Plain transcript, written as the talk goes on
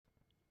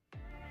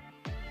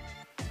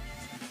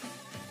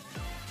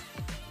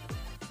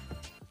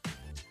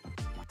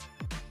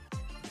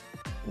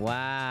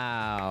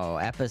Wow,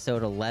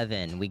 episode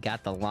 11. We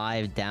got the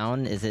live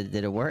down. Did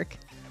it work?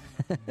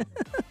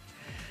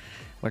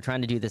 We're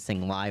trying to do this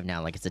thing live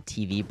now, like it's a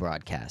TV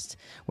broadcast,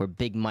 where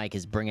Big Mike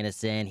is bringing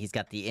us in. He's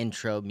got the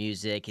intro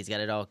music. He's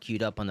got it all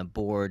queued up on the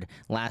board.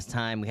 Last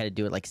time, we had to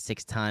do it like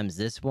 6 times.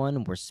 This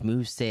one, we're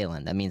smooth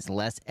sailing. That means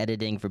less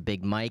editing for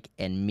Big Mike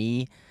and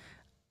me.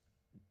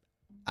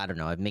 I don't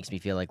know. It makes me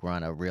feel like we're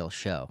on a real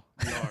show.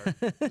 We are.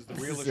 It's the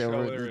realest show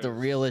there is. The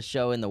realest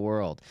show in the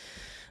world.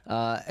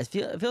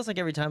 It feels like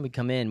every time we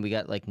come in, we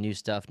got like new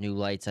stuff, new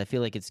lights. I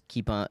feel like it's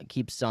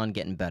keeps on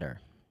getting better.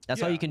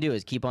 That's all you can do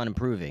is keep on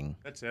improving.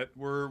 That's it.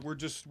 We're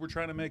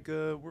trying to make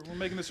we're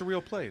making this a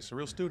real place, a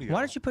real studio. Why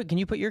don't you can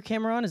you put your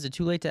camera on? Is it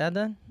too late to add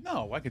that?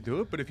 No, I could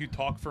do it, but if you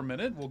talk for a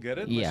minute, we'll get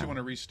it. Yeah. Unless you want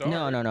to restart.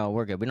 No,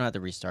 we're good. We don't have to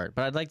restart.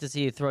 But I'd like to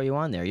see you throw you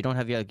on there. You don't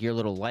have your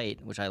little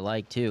light, which I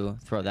like too.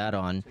 Throw that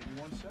on. Take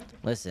me 1 second.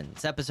 Listen,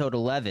 it's episode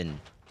 11.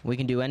 We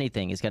can do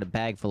anything. He's got a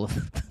bag full of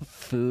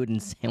food and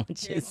Get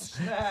sandwiches.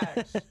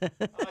 snacks.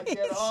 I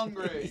get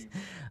hungry.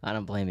 I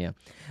don't blame you.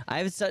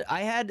 I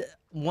had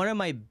one of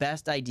my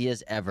best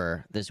ideas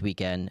ever this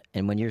weekend,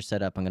 and when you're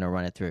set up, I'm going to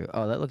run it through.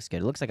 Oh, that looks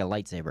good. It looks like a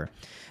lightsaber,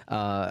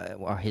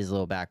 or his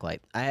little backlight.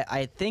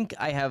 I think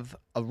I have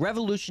a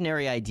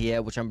revolutionary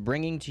idea, which I'm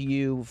bringing to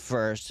you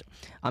first.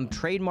 I'm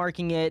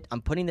trademarking it.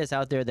 I'm putting this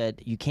out there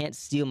that you can't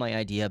steal my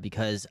idea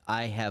because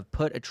I have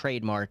put a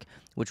trademark,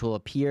 which will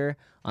appear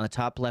on the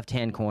top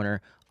left-hand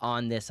corner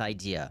on this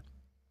idea.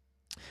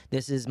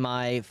 This is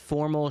my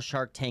formal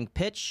Shark Tank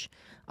pitch.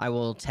 I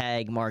will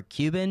tag Mark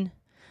Cuban.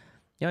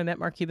 You know, I met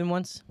Mark Cuban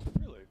once.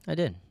 Really? I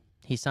did.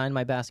 He signed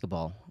my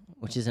basketball,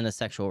 which isn't a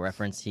sexual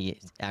reference. He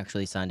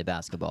actually signed a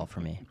basketball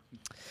for me.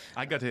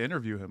 I got to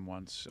interview him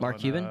once. Mark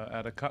Cuban?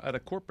 At a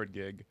corporate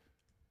gig.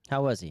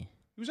 How was he?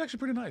 He was actually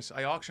pretty nice.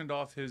 I auctioned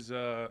off his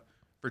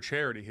for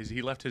charity.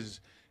 He left his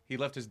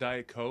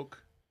Diet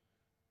Coke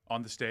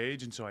on the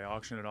stage, and so I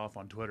auctioned it off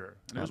on Twitter.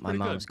 And it was My pretty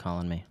mom's good.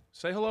 calling me.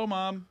 Say hello,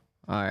 Mom.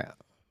 All right.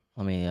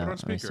 Let me, Put her on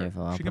let me see speaker. if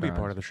I'll She put can be her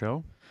part on. of the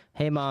show.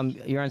 Hey, Mom,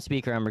 you're on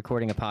speaker. I'm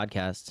recording a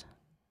podcast.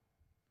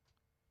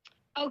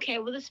 Okay,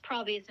 well, this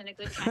probably isn't a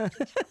good time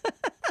to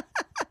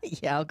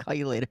Yeah, I'll call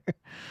you later.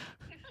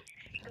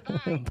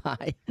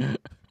 Goodbye. Bye.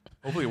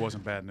 Hopefully, it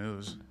wasn't bad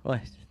news.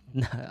 What?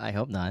 No, I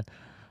hope not.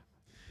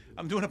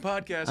 I'm doing a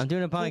podcast. I'm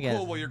doing a podcast.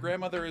 Cool. Well, your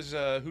grandmother is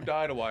who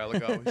died a while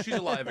ago. She's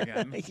alive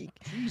again.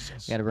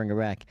 Jesus. Got to bring her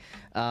back.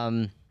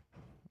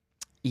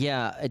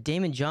 Yeah,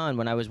 Damon John,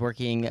 when I was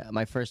working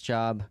my first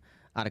job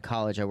out of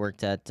college, I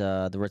worked at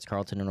the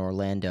Ritz-Carlton in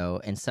Orlando,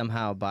 and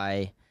somehow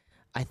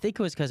I think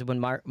it was because when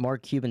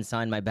Mark Cuban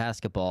signed my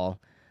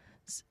basketball,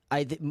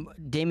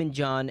 Damon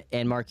John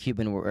and Mark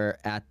Cuban were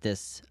at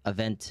this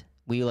event.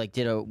 We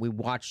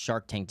watched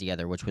Shark Tank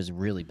together, which was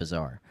really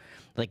bizarre.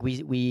 Like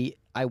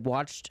I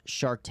watched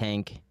Shark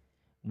Tank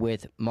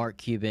with Mark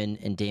Cuban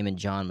and Damon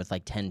John with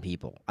like 10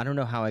 people. I don't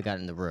know how I got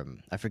in the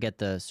room. I forget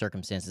the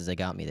circumstances that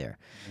got me there.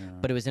 Yeah.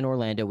 But it was in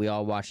Orlando. We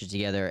all watched it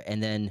together.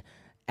 And then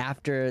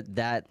after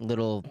that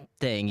little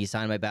thing, he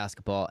signed my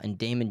basketball, and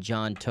Damon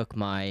John took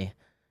my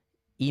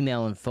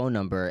email and phone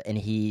number, and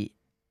he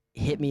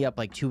hit me up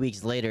like 2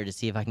 weeks later to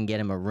see if I can get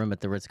him a room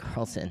at the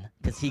Ritz-Carlton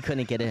because he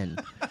couldn't get in.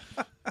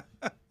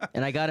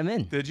 And I got him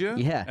in. Did you?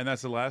 Yeah. And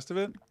that's the last of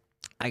it?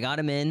 I got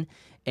him in,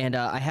 and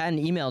I had an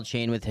email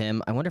chain with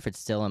him. I wonder if it's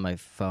still on my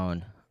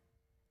phone.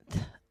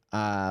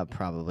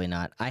 Probably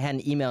not. I had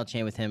an email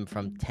chain with him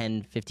from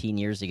 10, 15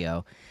 years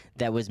ago.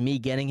 That was me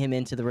getting him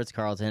into the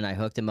Ritz-Carlton. I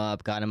hooked him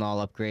up, got him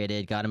all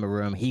upgraded, got him a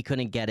room. He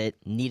couldn't get it,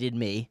 needed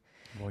me.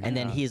 Well, And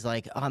then yeah. he's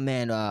like, oh,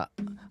 man,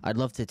 I'd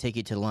love to take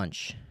you to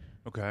lunch.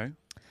 Okay.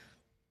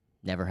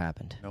 Never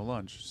happened. No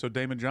lunch. So,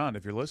 Damon John,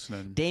 if you're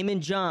listening.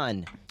 Damon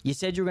John, you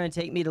said you were going to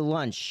take me to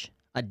lunch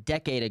a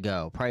decade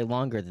ago, probably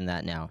longer than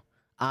that now.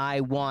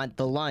 I want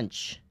the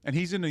lunch. And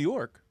he's in New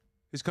York.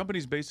 His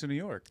company's based in New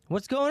York.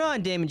 What's going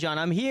on, Damon John?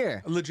 I'm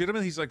here.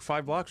 Legitimately, he's like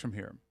 5 blocks from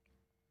here.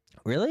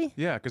 Really?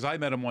 Yeah, because I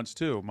met him once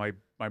too.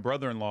 My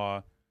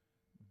brother-in-law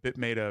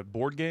made a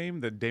board game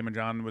that Damon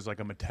John was like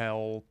a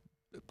Mattel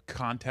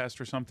contest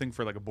or something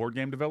for like a board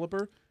game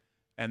developer.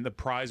 And the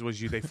prize was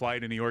they fly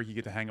to New York, you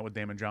get to hang out with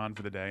Damon John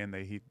for the day, and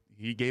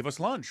he gave us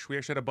lunch. We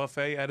actually had a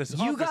buffet at his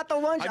office. You got the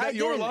lunch? I got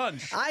your didn't.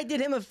 lunch. I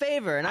did him a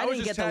favor, and I was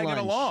didn't just get the tagging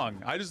lunch.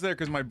 along. I was there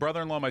because my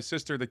brother-in-law, my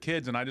sister, the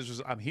kids, and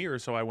I'm here,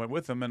 so I went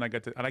with them, and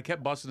I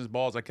kept busting his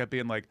balls. I kept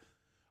being like,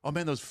 "Oh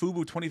man, those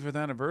FUBU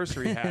 25th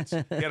anniversary hats." He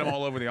had them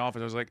all over the office.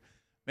 I was like,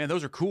 "Man,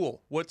 those are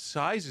cool. What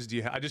sizes do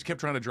you have?" I just kept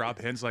trying to drop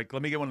hints, like,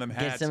 "Let me get one of them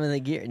hats." Get some of the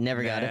gear.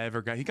 Never got it.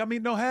 Never got. He got me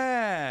no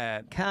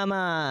hat. Come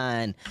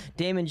on.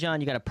 Damon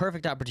John, you got a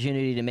perfect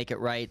opportunity to make it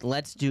right.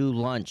 Let's do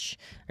lunch.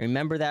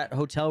 Remember that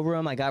hotel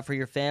room I got for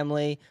your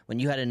family when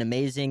you had an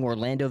amazing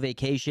Orlando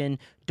vacation?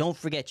 Don't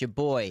forget your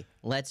boy.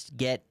 Let's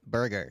get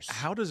burgers.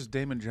 How does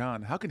Damon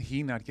John? How can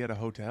he not get a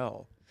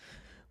hotel?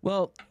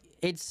 Well,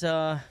 it's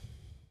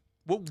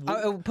What,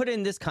 I'll put it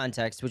in this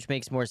context, which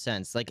makes more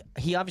sense. Like,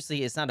 he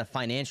obviously, it's not a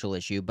financial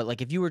issue, but like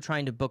if you were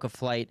trying to book a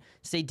flight,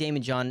 say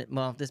Damon John,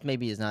 well, this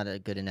maybe is not a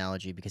good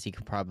analogy because he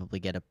could probably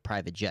get a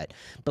private jet.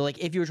 But like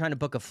if you were trying to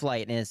book a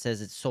flight and it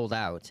says it's sold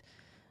out,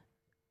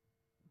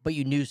 but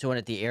you knew someone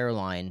at the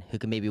airline who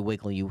could maybe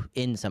wiggle you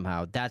in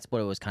somehow. That's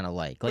what it was kind of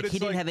like. But Like it's he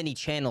didn't like- have any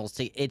channels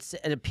to. It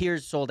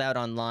appears sold out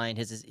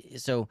online.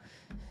 So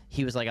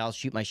he was like, "I'll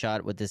shoot my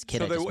shot with this kid."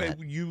 So I just met.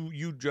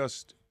 you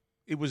just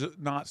it was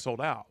not sold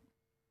out.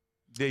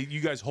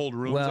 You guys hold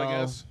rooms, Well,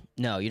 I guess.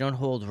 no, you don't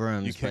hold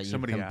rooms, You kick but you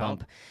somebody can out?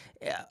 bump.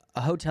 Yeah, a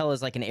hotel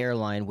is like an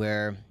airline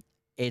where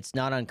it's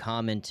not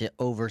uncommon to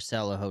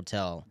oversell a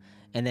hotel,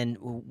 and then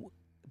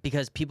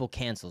because people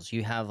cancel, so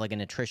you have like an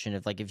attrition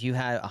of like if you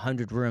had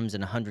 100 rooms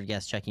and 100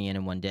 guests checking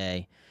in one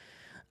day.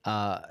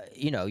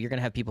 You're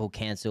gonna have people who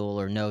cancel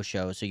or no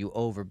show, so you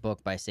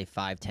overbook by say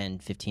 5, 10,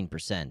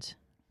 15%.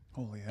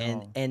 Holy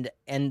hell!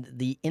 And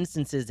the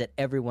instances that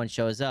everyone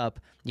shows up,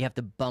 you have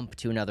to bump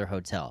to another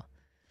hotel.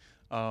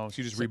 Oh,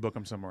 so you just rebook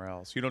them somewhere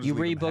else. You don't. Just You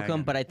leave rebook them,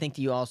 hanging. but I think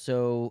you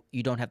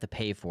don't have to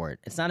pay for it.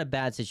 It's not a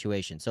bad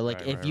situation. So like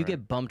Right, if right, you right.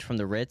 get bumped from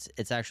the Ritz,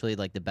 it's actually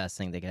like the best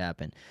thing that could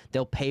happen.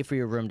 They'll pay for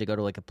your room to go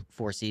to like a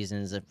Four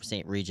Seasons, a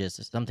St. Regis,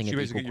 or something So you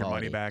of basically equal get your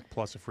quality. money back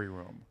plus a free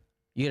room.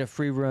 You get a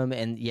free room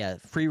and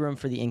free room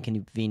for the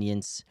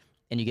inconvenience,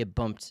 and you get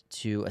bumped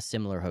to a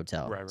similar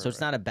hotel. Right, so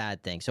it's not a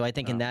bad thing. So I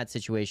think in No. that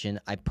situation,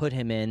 I put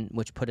him in,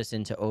 which put us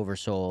into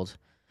oversold.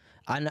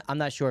 I'm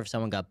not sure if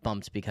someone got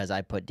bumped because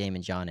I put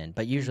Damon John in,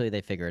 but usually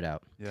they figure it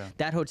out. Yeah.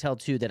 That hotel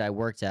too that I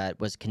worked at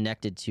was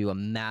connected to a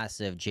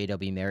massive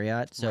JW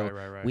Marriott, so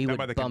Right. we Down would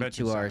by the bump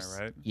convention to our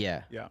center, right?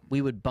 yeah, Yeah.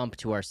 we would bump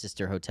to our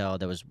sister hotel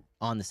that was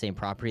on the same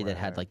property that Right,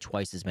 had right. like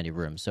twice as many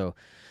rooms. So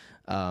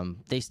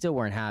they still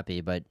weren't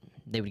happy, but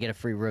they would get a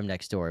free room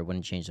next door. It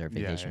wouldn't change their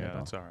vacation yeah, at all.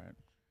 that's all right.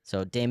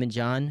 So Damon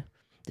John,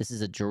 this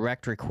is a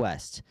direct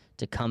request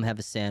to come have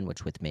a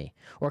sandwich with me,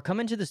 or come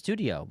into the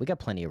studio. We got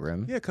plenty of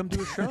room. Yeah, come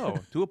do a show,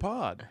 do a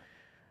pod.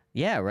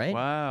 Yeah, right.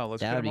 Wow,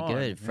 let's that get would be him on.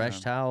 good. Fresh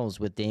Yeah. towels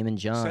with Damon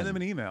John. Send them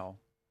an email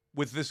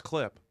with this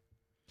clip,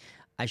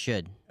 I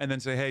should. and then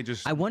say, "Hey,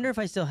 just I wonder if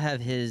I still have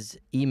his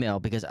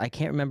email because I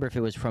can't remember if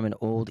it was from an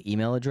old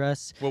email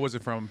address. what was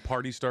it from?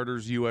 Party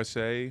Starters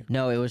USA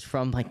No, it was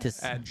from like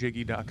this at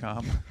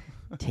jiggy.com.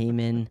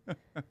 Damon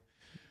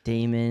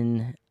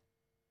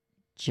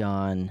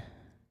John.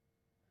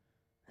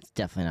 That's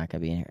definitely not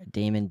gonna be in here.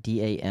 Damon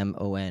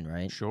Damon,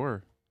 right?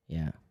 Sure.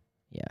 Yeah,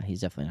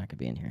 he's definitely not gonna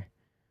be in here.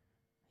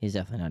 He's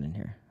definitely not in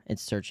here.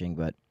 It's searching,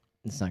 but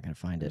it's not gonna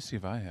find Let's it. see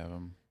if I have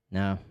him.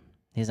 No,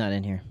 he's not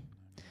in here,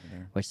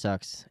 There. which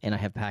sucks. And I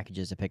have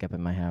packages to pick up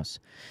in my house.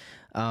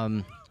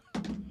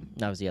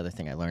 That was the other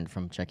thing I learned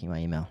from checking my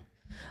email.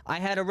 I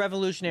had a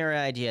revolutionary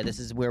idea. This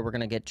is where we're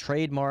gonna get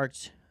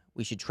trademarked.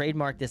 We should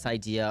trademark this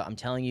idea. I'm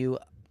telling you,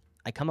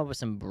 I come up with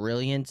some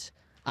brilliant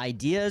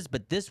ideas,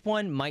 but this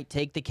one might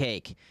take the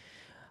cake.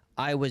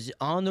 I was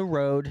on the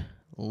road,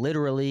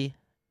 literally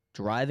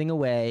driving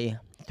away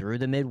through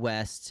the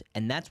Midwest,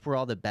 and that's where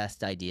all the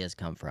best ideas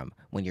come from.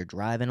 When you're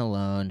driving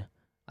alone,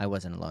 I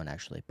wasn't alone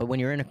actually, but when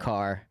you're in a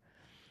car,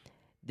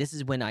 this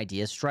is when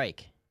ideas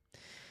strike.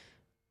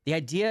 The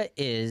idea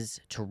is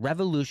to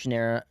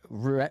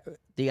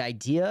the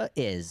idea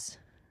is,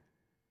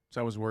 So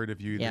I was worried if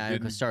you either yeah, I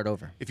didn't, could start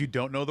over. if you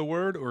don't know the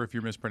word or if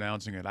you're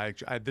mispronouncing it.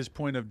 At this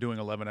point of doing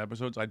 11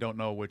 episodes, I don't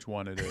know which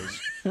one it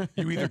is.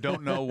 You either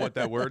don't know what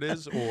that word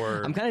is,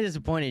 or I'm kind of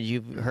disappointed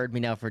you've heard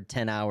me now for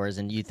 10 hours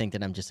and you think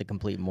that I'm just a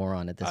complete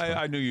moron at this point.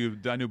 I knew you.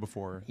 I knew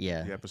before. Yeah,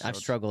 the I've episodes.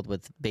 struggled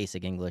with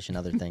basic English and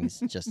other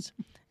things just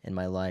in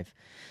my life.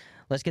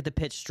 Let's get the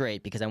pitch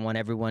straight because I want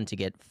everyone to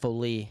get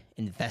fully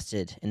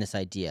invested in this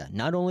idea,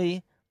 not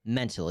only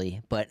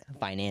mentally, but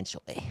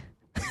financially.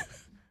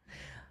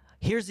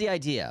 Here's the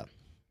idea.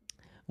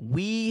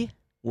 We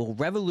will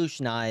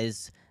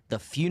revolutionize the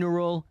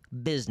funeral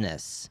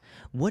business.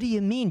 What do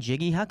you mean,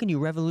 Jiggy? How can you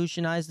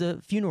revolutionize the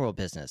funeral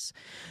business?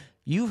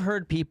 You've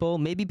heard people,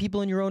 maybe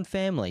people in your own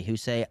family, who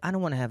say, I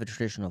don't want to have a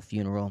traditional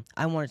funeral.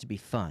 I want it to be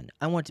fun.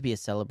 I want it to be a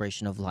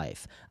celebration of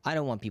life. I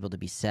don't want people to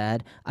be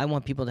sad. I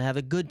want people to have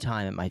a good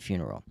time at my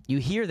funeral. You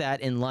hear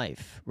that in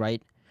life,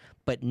 right?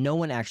 But no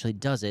one actually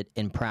does it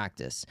in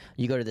practice.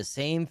 You go to the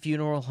same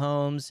funeral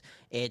homes.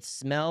 It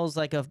smells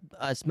like a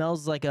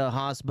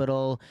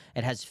hospital.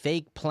 It has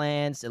fake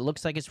plants. It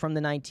looks like it's from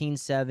the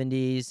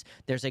 1970s.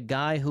 There's a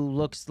guy who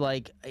looks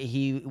like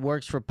he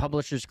works for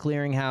Publishers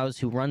Clearinghouse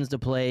who runs the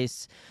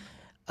place.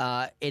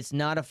 It's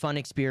not a fun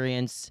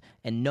experience,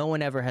 and no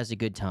one ever has a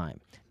good time.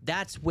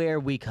 That's where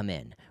we come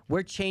in.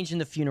 We're changing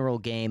the funeral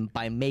game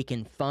by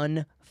making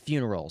fun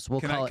funerals. We'll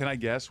call Can it I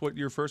guess what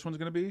your first one's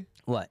going to be?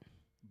 what?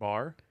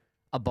 Bar.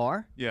 A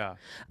bar? Yeah.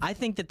 I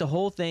think that the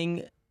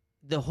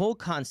whole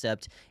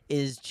concept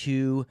is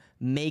to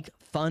make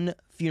fun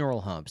funeral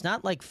homes.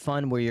 Not like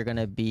fun where you're going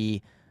to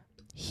be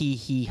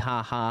hee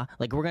ha ha.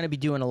 Like we're going to be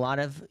doing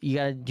you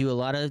got to do a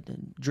lot of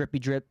drippy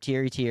drip,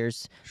 teary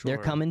tears. They're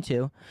Sure. coming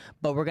too.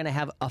 But we're going to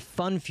have a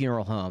fun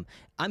funeral home.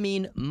 I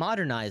mean,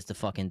 modernize the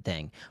fucking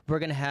thing. We're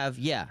going to have,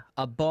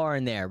 a bar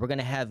in there. We're going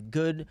to have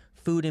good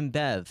food and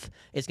bev.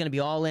 It's going to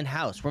be all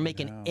in-house. We're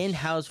making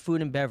in-house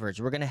food and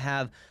beverage. We're going to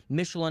have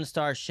Michelin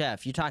star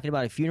chef. You're talking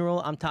about a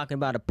funeral? I'm talking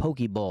about a poke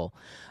bowl.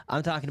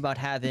 I'm talking about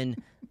having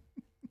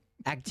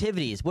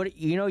Activities. What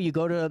you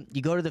go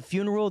to the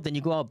funeral, then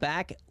you go out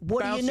back.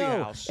 What do Bouncy you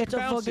know? house. It's a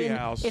Bouncy fucking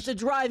house. it's a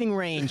driving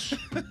range.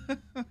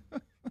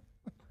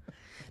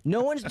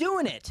 No one's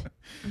doing it.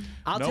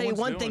 I'll No tell you one's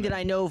one doing thing it. that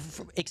I know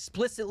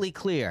explicitly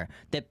clear,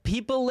 that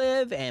people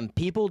live and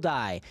people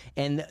die,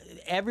 and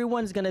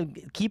everyone's going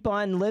to keep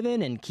on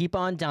living and keep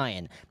on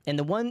dying. And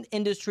the one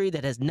industry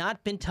that has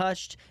not been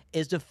touched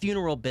is the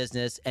funeral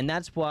business, and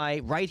that's why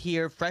right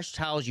here, Fresh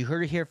Towels, you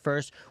heard it here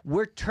first,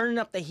 we're turning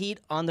up the heat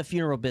on the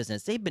funeral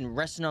business. They've been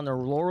resting on their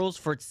laurels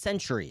for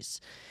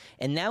centuries.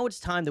 And now it's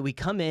time that we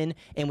come in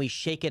and we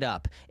shake it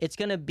up. It's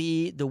going to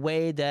be the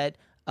way that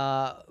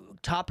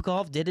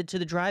Topgolf did it to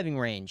the driving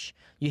range.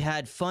 You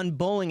had fun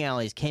bowling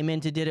alleys came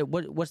in to did it.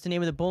 What's the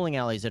name of the bowling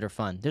alleys that are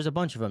fun? There's a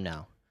bunch of them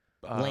now.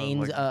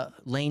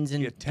 Lanes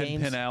and Yeah, 10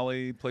 games. Pin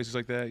Alley, places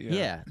like that.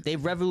 Yeah, they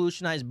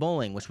revolutionized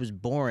bowling, which was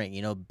boring.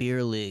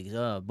 Beer leagues,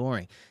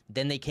 boring.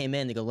 Then they came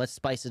in, they go, let's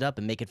spice it up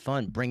and make it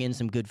fun. Bring in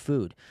some good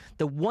food.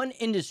 The one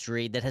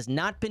industry that has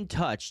not been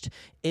touched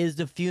is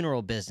the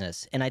funeral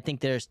business, and I think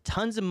there's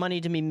tons of money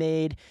to be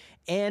made.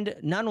 And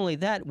not only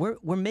that, we're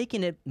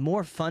making it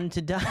more fun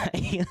to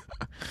die.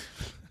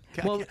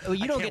 Well,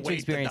 you don't get to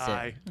experience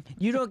it.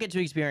 You don't get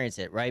to experience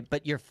it, right?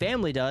 But your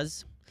family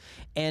does.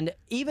 And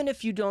even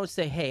if you don't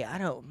say, hey,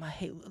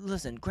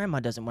 listen, grandma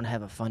doesn't want to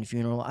have a fun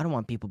funeral. I don't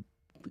want people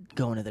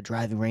going to the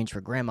driving range for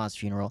grandma's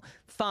funeral.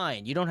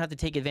 Fine, you don't have to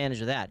take advantage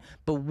of that.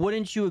 But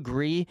wouldn't you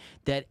agree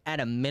that at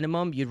a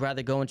minimum, you'd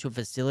rather go into a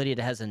facility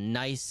that has a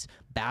nice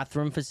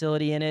bathroom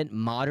facility in it,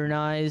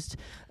 modernized?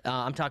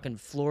 I'm talking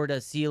floor to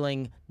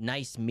ceiling,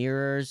 nice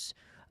mirrors,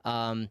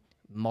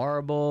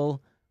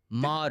 marble,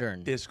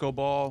 modern. Disco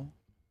ball.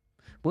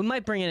 We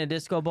might bring in a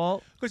disco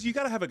ball. Because you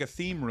got to have like a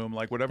theme room,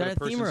 like whatever Got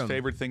the a theme person's room.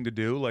 favorite thing to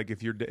do. Like if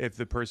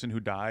the person who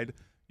died,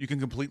 you can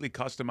completely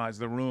customize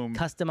the room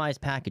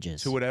Customized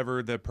packages. to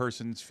whatever the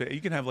person's.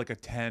 You can have like a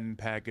 10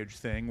 package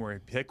thing where you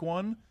pick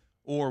one,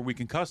 or we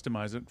can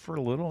customize it for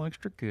a little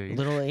extra cash.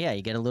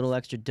 You get a little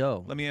extra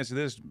dough. Let me ask you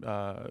this,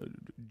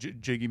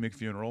 Jiggy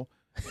McFuneral,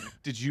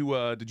 did you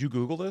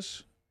Google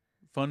this?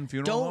 Fun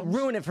funeral. Don't homes?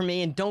 ruin it for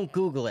me and don't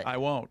Google it. I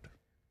won't.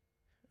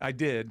 I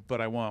did,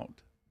 but I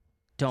won't.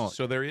 Don't.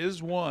 So there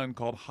is one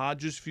called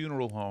Hodges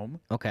Funeral Home,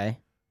 Okay.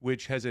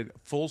 which has a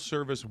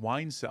full-service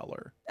wine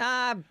cellar.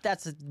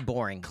 That's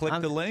boring. Click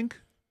the link.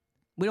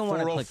 We don't want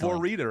to click the 404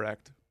 link.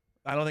 redirect.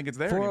 I don't think it's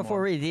there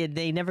 404 anymore.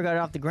 they never got it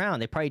off the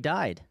ground. They probably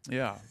died.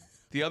 Yeah.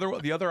 The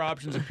other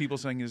options of people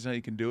saying is how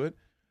you can do it.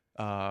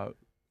 Also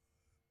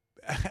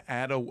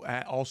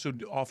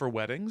offer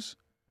weddings.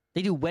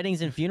 They do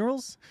weddings and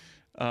funerals?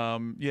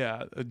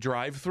 Yeah, a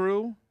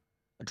drive-through,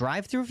 A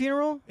drive-through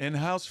funeral?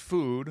 in-house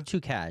food,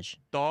 Too cash.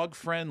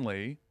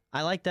 dog-friendly,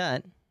 I like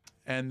that.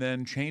 and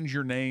then change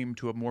your name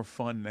to a more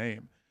fun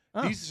name.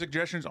 Oh. These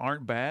suggestions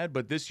aren't bad,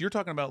 but you're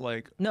talking about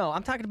like No,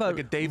 I'm talking about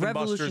a Dave and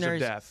Buster's of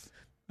revolutionaries. death.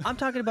 I'm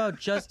talking about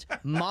just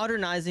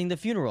modernizing the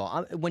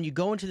funeral. When you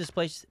go into this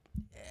place,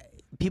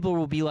 people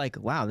will be like,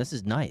 wow, this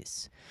is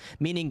nice.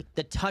 Meaning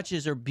the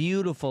touches are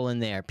beautiful in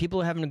there.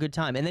 People are having a good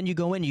time. And then you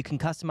go in, you can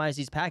customize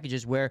these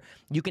packages where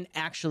you can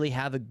actually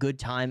have a good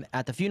time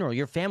at the funeral.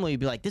 Your family would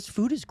be like, this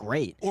food is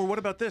great. Or what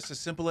about this? As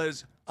simple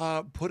as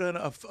put in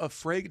a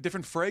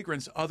different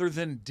fragrance other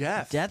than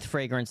death. Death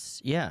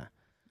fragrance, yeah.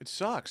 It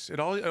sucks. It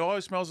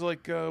always smells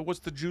like what's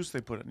the juice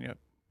they put in you?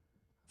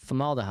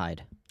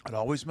 Formaldehyde. It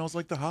always smells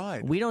like the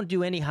hide. We don't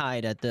do any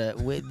hide at the.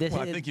 Well,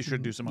 I think you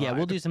should do some Yeah, hide.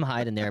 we'll do some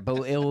hide in there,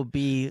 but it will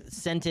be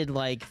scented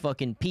like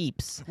fucking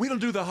Peeps. We don't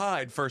do the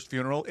hide first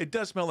funeral. It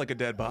does smell like a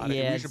dead body.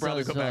 Yeah, we should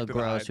probably go back to the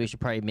gross. hide. We should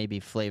probably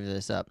maybe flavor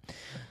this up.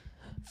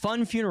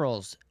 Fun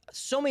funerals.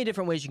 So many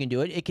different ways you can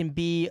do it. It can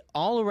be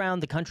all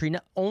around the country,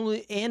 not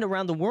only and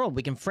around the world.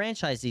 We can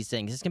franchise these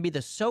things. This can be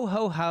the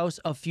Soho House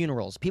of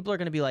funerals. People are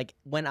going to be like,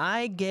 when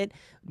I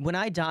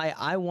die,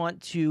 I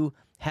want to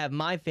have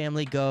my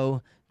family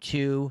go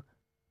to.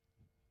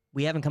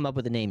 We haven't come up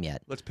with a name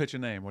yet. Let's pitch a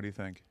name. What do you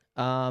think?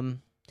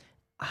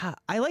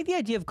 I like the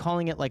idea of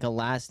calling it like a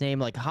last name,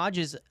 like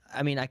Hodges.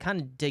 I mean, I kind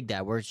of dig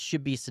that, where it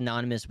should be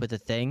synonymous with a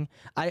thing.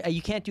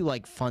 You can't do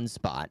like Fun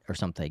Spot or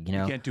something, you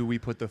know? Can't do we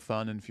put the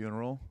fun in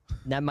funeral?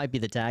 That might be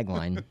the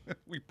tagline.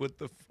 We put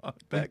the fun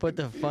We back. put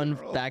the fun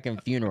back in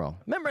funeral.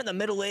 Remember in the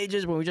Middle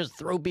Ages when we just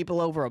throw people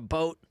over a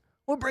boat?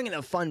 We're bringing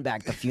the fun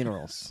back to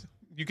funerals.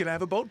 You can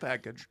have a boat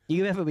package.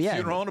 You have a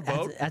Funeral on a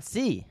boat? at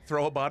sea.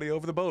 Throw a body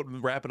over the boat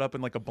and wrap it up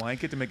in like a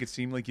blanket to make it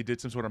seem like you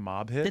did some sort of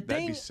mob hit.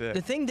 That'd be sick.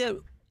 The thing that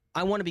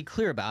I want to be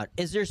clear about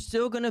is there's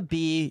still going to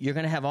be, you're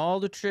going to have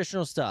all the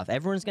traditional stuff.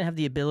 Everyone's going to have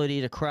the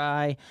ability to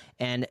cry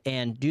and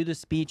do the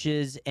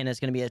speeches, and it's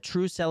going to be a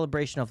true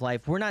celebration of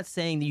life. We're not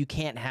saying that you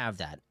can't have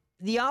that.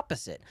 The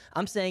opposite.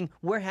 I'm saying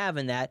we're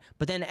having that,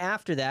 but then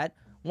after that,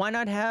 why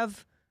not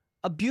have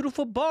a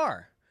beautiful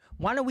bar?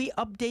 Why don't we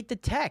update the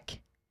tech?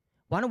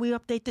 Why don't we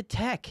update the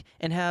tech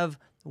and have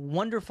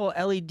wonderful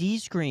LED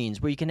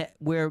screens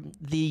where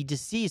the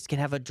deceased can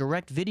have a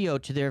direct video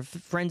to their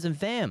friends and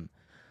fam?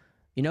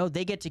 You know,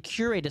 they get to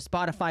curate a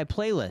Spotify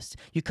playlist.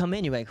 You come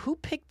in, you're like, who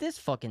picked this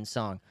fucking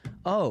song?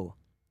 Oh,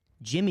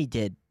 Jimmy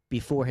did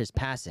before his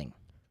passing.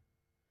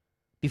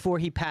 before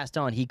he passed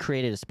on, he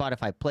created a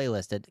Spotify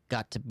playlist that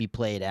got to be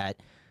played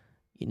at,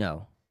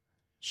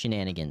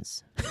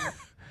 shenanigans.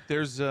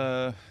 There's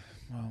well,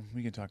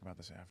 we can talk about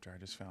this after. I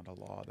just found a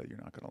law that you're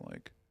not gonna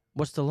like.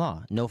 What's the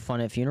law? No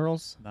fun at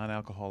funerals?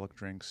 Non-alcoholic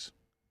drinks.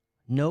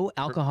 No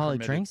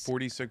alcoholic Permitted. drinks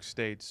 46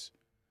 states.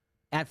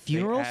 at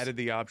funerals? They added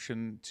the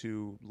option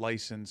to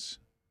license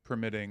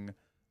permitting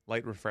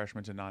light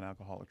refreshments and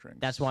non-alcoholic drinks.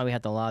 That's why we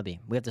have to lobby.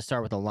 We have to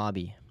start with a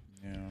lobby.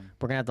 Yeah.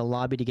 We're gonna have to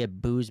lobby to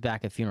get booze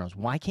back at funerals.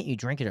 Why can't you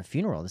drink at a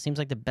funeral? It seems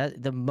like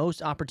the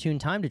most opportune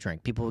time to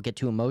drink. People will get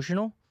too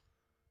emotional.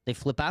 They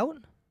flip out.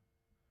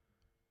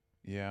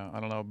 Yeah, I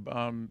don't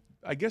know.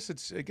 I guess it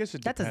depends.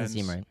 That doesn't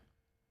seem right.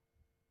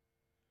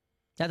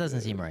 That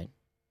doesn't seem right.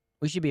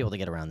 We should be able to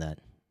get around that.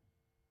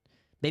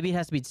 Maybe it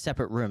has to be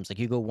separate rooms. Like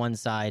you go one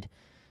side,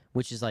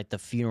 which is like the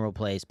funeral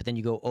place, but then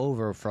you go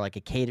over for like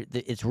a cater.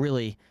 It's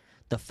really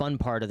the fun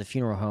part of the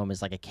funeral home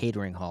is like a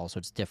catering hall, so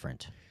it's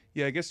different.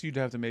 Yeah, I guess you'd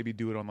have to maybe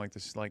do it on like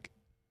this, like.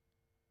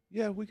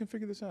 Yeah, we can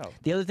figure this out.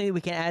 The other thing that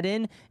we can add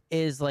in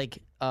is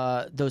like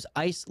those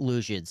ice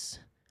luges,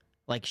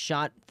 like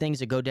shot things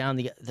that go down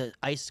the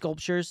ice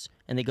sculptures,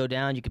 and they go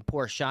down. You can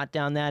pour a shot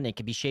down that, and it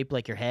can be shaped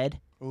like your head.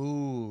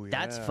 Ooh, yeah.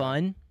 That's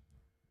fun.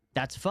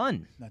 That's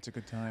fun. That's a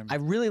good time. I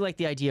really like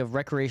the idea of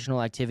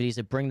recreational activities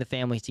that bring the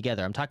families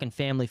together. I'm talking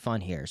family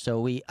fun here.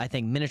 So I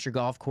think miniature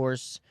golf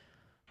course,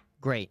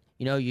 great.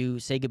 You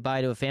say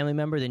goodbye to a family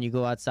member, then you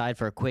go outside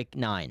for a quick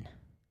 9.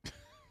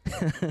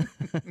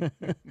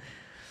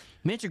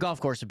 Miniature golf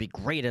course would be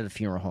great at a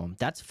funeral home.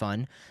 That's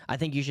fun. I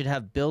think you should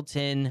have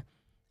built-in.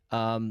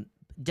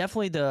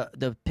 Definitely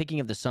the picking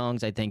of the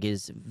songs, I think,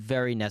 is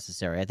very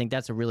necessary. I think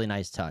that's a really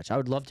nice touch. I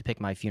would love to pick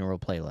my funeral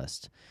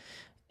playlist,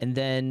 and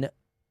then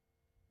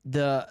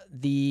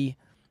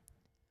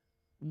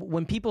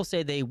when people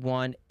say they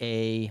want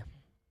a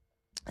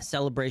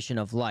celebration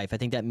of life, I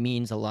think that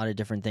means a lot of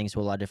different things to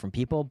a lot of different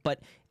people. But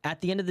at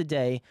the end of the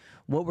day,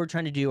 what we're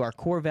trying to do, our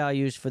core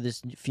values for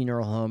this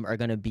funeral home are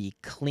going to be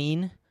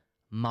clean,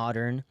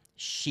 modern,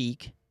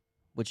 chic,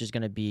 which is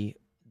going to be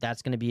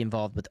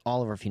involved with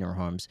all of our funeral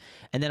homes.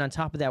 And then on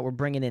top of that, we're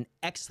bringing in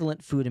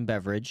excellent food and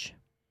beverage.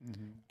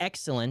 Mm-hmm.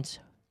 Excellent,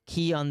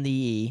 key on the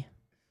E.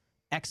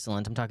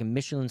 Excellent. I'm talking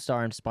Michelin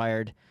star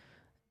inspired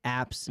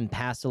apps and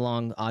passed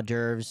along hors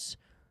d'oeuvres,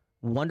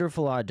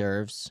 wonderful hors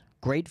d'oeuvres,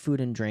 great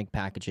food and drink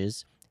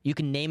packages. You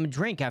can name a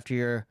drink after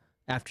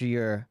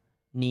your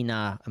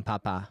Nina and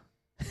Papa.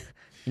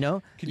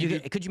 Could you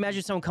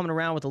imagine someone coming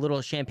around with a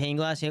little champagne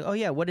glass? And you go, oh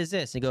yeah, what is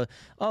this? And you go,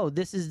 oh,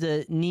 this is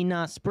the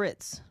Nina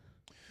Spritz.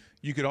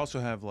 You could also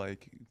have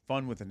like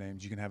fun with the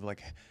names. You can have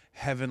like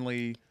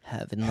heavenly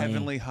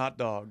hot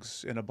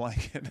dogs in a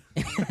blanket,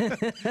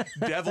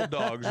 devil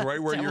dogs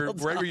right where your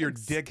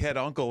dickhead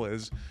uncle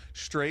is,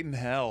 straight in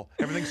hell.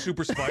 Everything's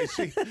super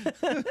spicy.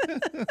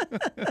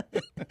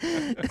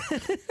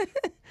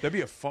 That'd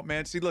be a fun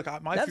man. See, look,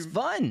 that's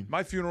fun.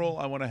 My funeral,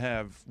 I want to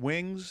have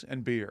wings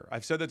and beer.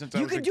 I've said that since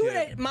I was a kid. You could do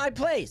it at my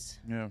place.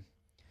 Yeah.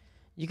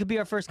 You could be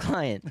our first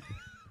client.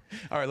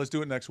 All right, let's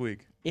do it next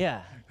week.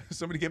 Yeah.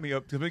 Somebody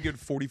get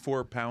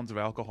 44 pounds of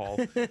alcohol.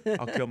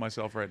 I'll kill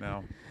myself right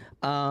now.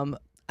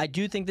 I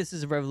do think this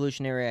is a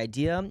revolutionary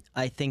idea.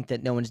 I think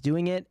that no one's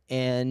doing it,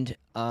 and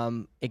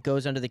it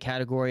goes under the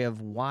category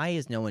of why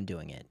is no one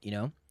doing it,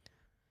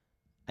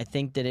 I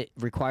think that it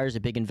requires a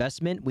big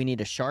investment. We need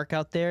a shark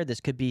out there.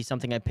 This could be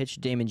something I pitched to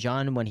Damon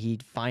John when he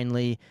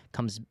finally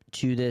comes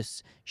to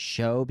this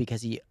show,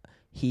 because he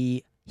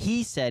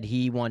said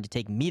he wanted to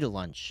take me to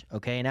lunch,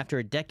 okay? And after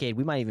a decade,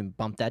 we might even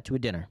bump that to a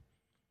dinner.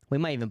 We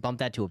might even bump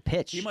that to a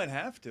pitch. He might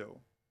have to.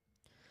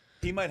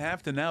 He might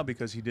have to now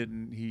because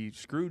he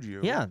screwed you.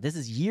 Yeah, this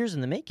is years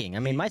in the making. I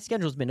mean, my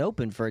schedule's been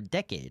open for a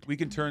decade. We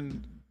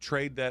can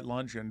trade that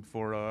lunch in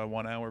for a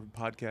 1 hour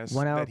podcast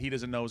that he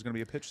doesn't know is going to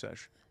be a pitch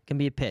sesh. Can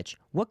be a pitch.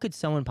 What could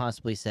someone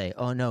possibly say?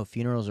 Oh no,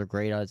 funerals are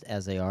great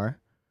as they are.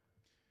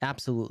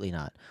 Absolutely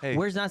not. Hey.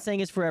 We're not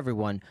saying it's for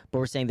everyone, but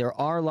we're saying there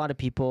are a lot of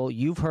people,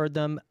 you've heard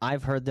them,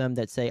 I've heard them,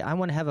 that say, I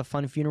want to have a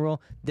fun funeral.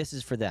 This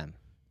is for them.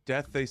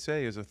 Death, they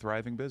say, is a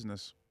thriving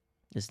business.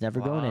 It's never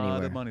going anywhere. A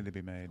lot of money to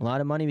be made. A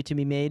lot of money to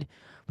be made.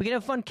 We can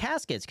have fun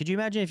caskets. Could you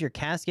imagine if your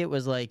casket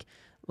was like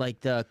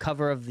the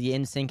cover of the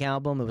NSYNC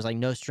album? It was like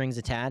no strings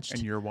attached.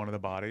 And you're one of the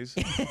bodies.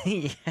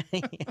 Yeah.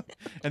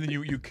 And then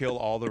you kill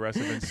all the rest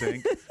of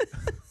NSYNC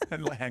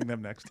and hang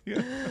them next to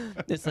you.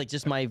 It's like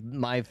just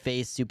my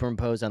face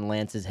superimposed on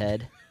Lance's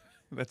head.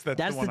 That's the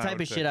type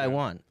of shit I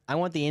want. I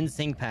want the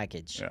NSYNC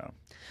package.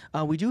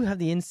 Yeah. We do have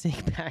the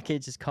NSYNC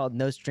package. It's called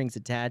No Strings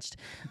Attached.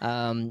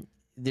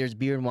 There's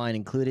beer and wine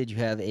included. You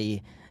have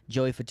a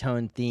Joey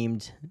Fatone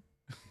themed.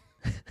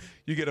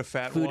 You get a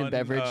fat food one, and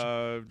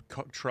beverage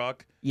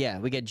truck. Yeah,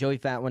 we get Joey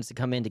Fat ones to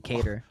come in to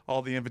cater.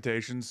 All the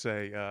invitations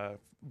say,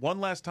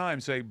 one last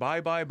time, say bye,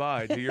 bye,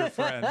 bye to your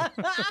friend.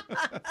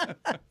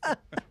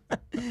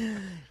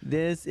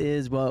 This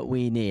is what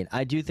we need.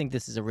 I do think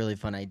this is a really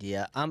fun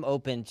idea. I'm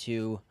open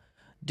to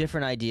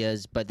different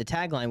ideas, but the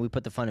tagline, we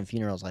put the fun in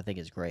funerals, I think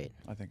is great.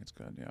 I think it's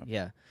good, yeah.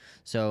 Yeah.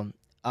 So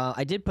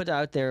I did put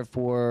out there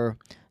for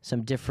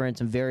some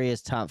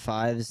various top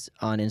fives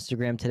on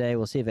Instagram today.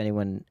 We'll see if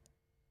anyone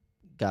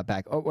got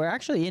back. Oh, we're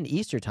actually in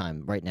Easter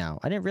time right now.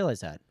 I didn't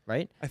realize that,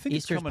 right? I think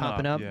Easter's it's coming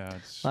popping up. Yeah,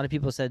 A lot of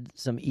people said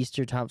some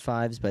Easter top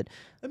fives, but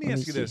let me let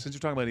ask me you this: see. since you're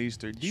talking about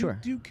Easter, Sure.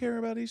 Do you care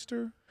about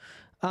Easter?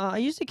 I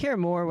used to care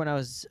more when I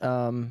was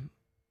a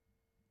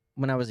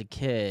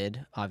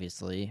kid,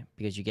 obviously,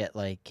 because you get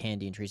like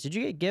candy and trees. Did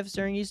you get gifts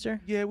during Easter?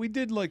 Yeah, we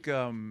did like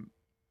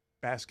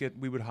basket.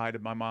 We would hide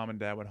it. My mom and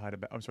dad would hide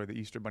I'm sorry, the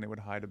Easter Bunny would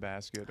hide a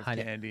basket of Hide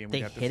it. candy, and They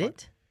we'd have to hid find.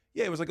 it.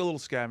 Yeah, it was like a little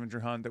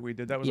scavenger hunt that we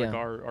did. That was like Yeah.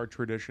 our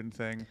tradition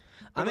thing.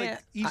 I But mean,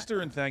 like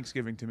Easter and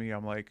Thanksgiving to me,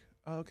 I'm like,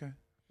 oh, okay.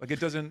 Like it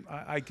doesn't.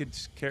 I could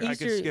care. I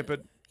Easter- could skip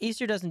it.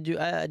 Easter doesn't do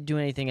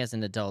anything as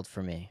an adult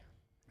for me.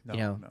 No, you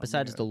know, no,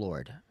 besides yeah. the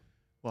Lord.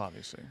 Well,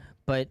 obviously.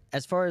 But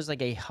as far as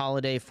like a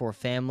holiday for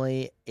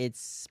family,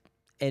 it's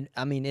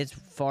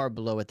far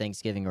below a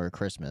Thanksgiving or a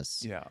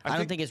Christmas. Yeah, I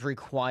don't think it's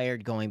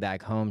required going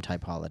back home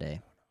type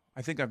holiday.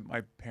 I think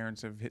my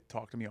parents have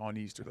talked to me on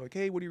Easter. They're like,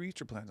 "Hey, what are your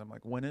Easter plans?" I'm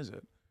like, "When is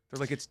it?" They're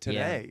like, "It's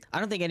today." I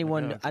don't think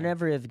anyone. okay. I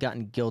never have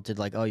gotten guilted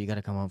like, "Oh, you got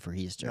to come home for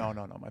Easter." No. My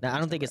No, I parents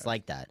don't think never it's have.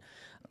 like that.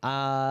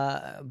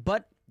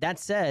 But that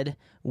said,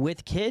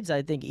 with kids,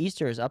 I think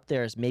Easter is up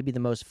there as maybe the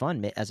most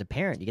fun. As a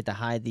parent, you get to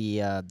hide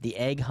the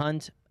egg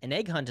hunt. An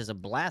egg hunt is a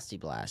blasty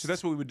blast. So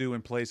that's what we would do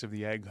in place of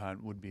the egg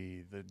hunt. Would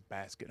be the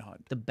basket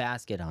hunt. the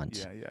basket hunt.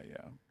 Yeah.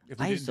 If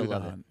we I didn't used to do the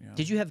love hunt, it. yeah.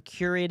 Did you have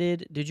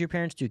curated? Did your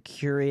parents do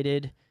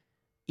curated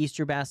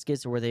Easter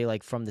baskets, or were they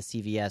like from the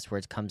CVS where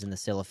it comes in the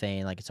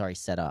cellophane, like it's already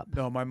set up?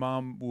 No, my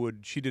mom would.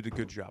 She did a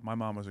good job. My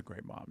mom was a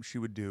great mom. She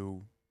would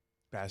do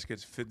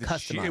baskets. It would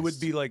Customized.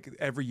 be like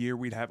every year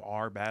we'd have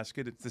our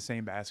basket. It's the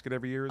same basket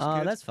every year as Oh,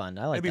 kids. that's fun.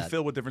 I like It'd be that.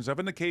 filled with different stuff.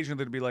 And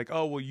occasionally it'd be like,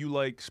 oh, well, you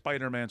like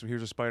Spider-Man, so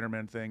here's a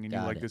Spider-Man thing, and you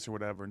Got like it. this or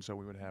whatever. And so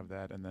we would have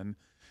that. And then,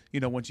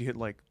 once you hit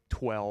like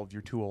 12,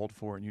 you're too old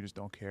for it and you just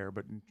don't care.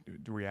 But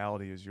the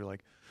reality is you're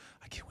like,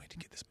 I can't wait to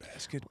get this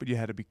basket. But you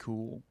had to be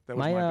cool. That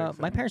was my big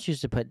thing. My parents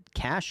used to put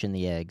cash in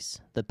the eggs,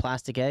 the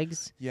plastic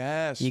eggs.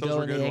 Yes, You those go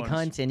were in the good egg ones.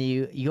 hunt, and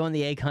you go in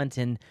the egg hunt,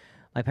 and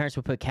my parents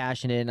would put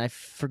cash in it, and I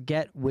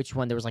forget which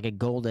one. There was like a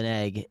golden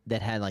egg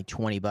that had like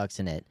 $20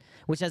 in it,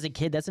 which as a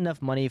kid, that's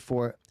enough money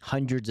for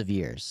hundreds of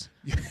years.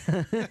 Yeah,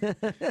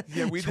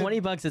 we did-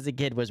 $20 as a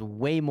kid was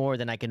way more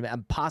than I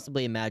can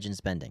possibly imagine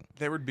spending.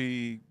 There would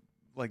be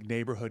like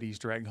neighborhood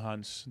Easter egg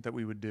hunts that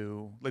we would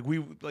do. Like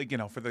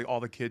for all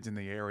the kids in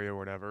the area or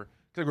whatever.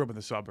 Because I grew up in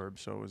the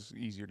suburbs, so it was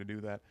easier to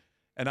do that.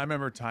 And I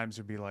remember times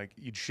would be like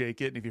you'd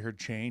shake it, and if you heard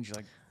change, you're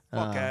like,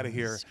 "Fuck out of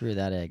here! Screw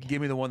that egg.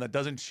 Give me the one that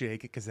doesn't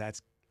shake it, because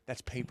that's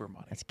paper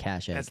money. That's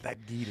cash egg. That's that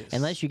Geetus."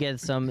 Unless you get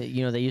some, they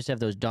used to have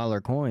those dollar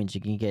coins.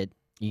 You can get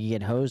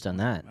hosed on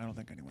that. I don't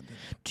think anyone did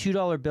that.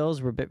 $2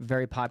 bills were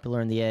very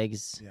popular in the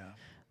eggs.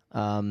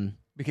 Yeah,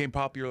 became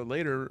popular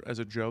later as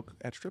a joke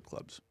at strip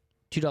clubs.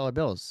 $2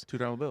 bills.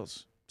 $2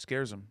 bills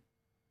scares them.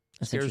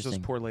 That's Scares those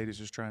interesting. poor ladies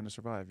just trying to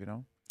survive.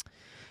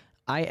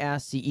 I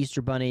asked the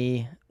Easter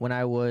Bunny when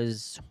I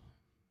was,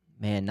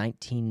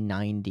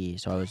 1990.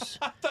 So I was.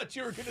 I thought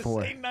you were going to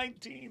 4. say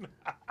 19.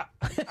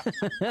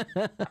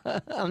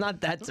 I'm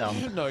not that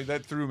dumb. No,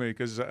 that threw me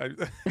because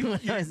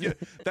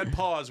that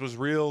pause was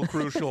real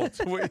crucial.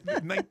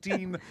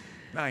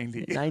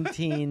 1990.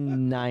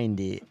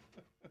 1990.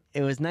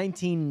 It was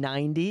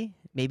 1990,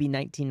 maybe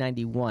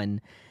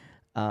 1991.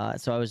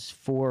 So I was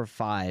 4 or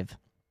 5.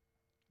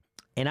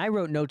 And I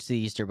wrote notes to the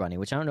Easter Bunny,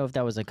 which I don't know if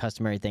that was a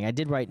customary thing. I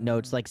did write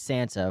notes like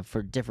Santa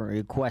for different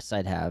requests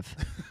I'd have.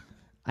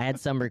 I had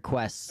some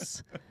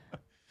requests,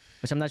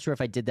 which I'm not sure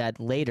if I did that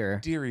later.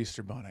 Dear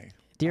Easter Bunny.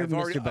 Dear I've Mr.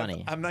 already-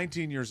 Bunny. I'm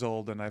 19 years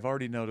old, and I've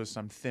already noticed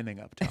I'm thinning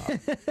up top.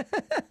 If Did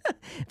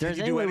there's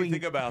you any do way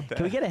anything about that?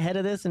 Can we get ahead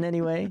of this in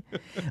any way?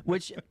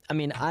 Which,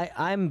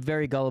 I'm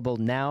very gullible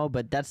now,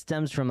 but that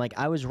stems from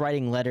I was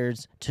writing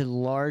letters to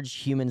large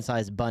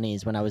human-sized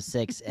bunnies when I was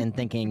 6 and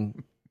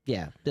thinking,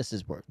 yeah, this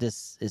is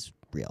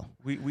real.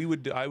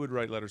 I would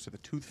write letters to the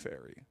Tooth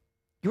Fairy.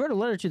 You wrote a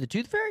letter to the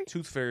Tooth Fairy?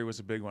 Tooth Fairy was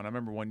a big one. I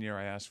remember one year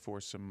I asked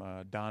for some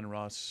Don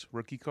Russ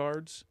rookie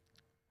cards.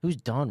 Who's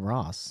Don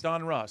Ross?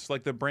 Don Russ,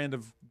 like the brand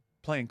of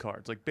playing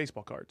cards, like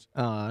baseball cards.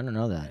 Oh, I don't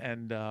know that.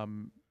 And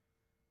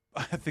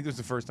I think it was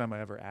the first time I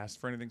ever asked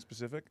for anything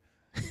specific.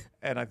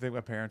 And I think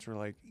my parents were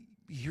like,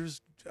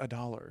 "Here's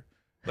 $1."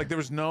 Like there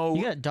was no.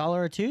 You got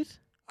 $1 a tooth?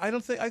 I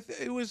don't think.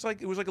 It was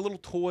like a little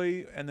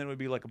toy, and then it would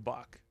be like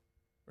 $1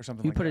 or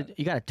something. You like put that. it.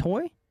 You got a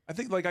toy? I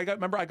think I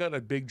got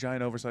a big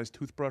giant oversized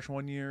toothbrush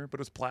one year, but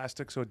it was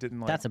plastic, so it didn't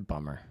That's a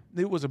bummer.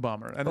 It was a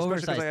bummer, and especially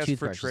because I Oversized asked for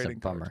toothbrush is a trading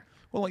cards. bummer.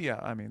 Well, yeah,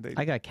 I mean,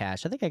 I got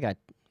cash. I think I got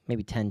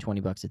maybe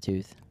 $10-$20 a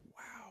tooth.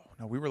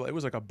 wow. No, it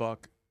was like $1,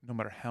 no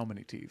matter how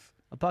many teeth.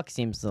 $1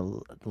 seems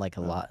like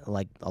a lot,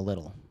 like a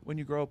little. When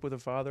you grow up with a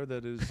father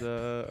that is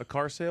a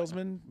car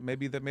salesman,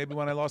 maybe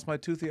when I lost my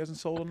tooth, he hasn't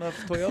sold enough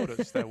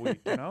Toyotas that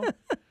week.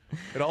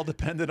 It all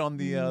depended on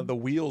the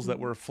wheels that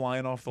were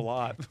flying off the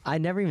lot. I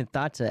never even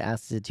thought to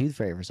ask the Tooth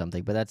Fairy for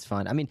something, but that's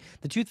fun. I mean,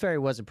 the Tooth Fairy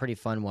was a pretty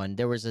fun one.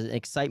 There was an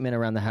excitement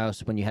around the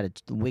house when you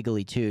had a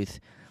wiggly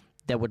tooth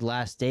that would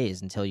last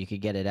days until you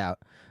could get it out.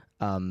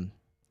 And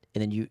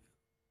then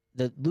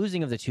the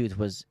losing of the tooth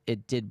was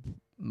it did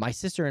my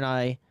sister and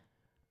I.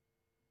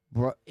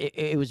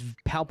 It was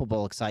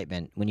palpable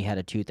excitement when you had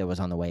a tooth that was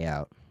on the way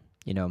out.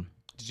 You know,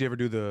 Did you ever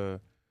do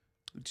the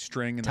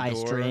string in the tie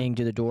door? string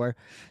to the door.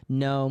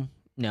 No,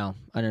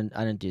 I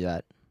didn't do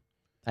that.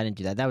 I didn't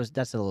do that.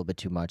 That's a little bit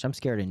too much. I'm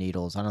scared of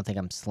needles. I don't think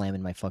I'm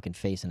slamming my fucking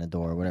face in the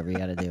door or whatever you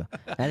got to do.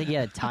 I think you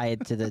got to tie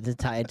it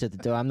to the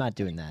door. I'm not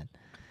doing that.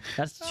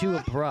 That's too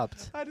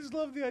abrupt. I just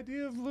love the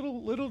idea of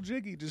little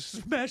Jiggy just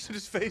smashing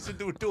his face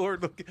into a door.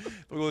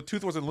 Well, the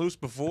tooth wasn't loose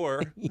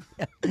before.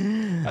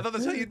 I thought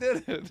that's how you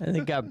did it. I think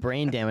I got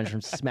brain damage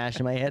from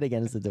smashing my head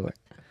against the door.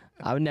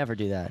 I would never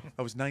do that.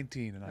 I was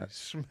 19 and I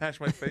smashed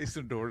my face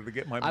in the door to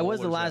get my. I was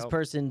the molars last out.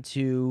 person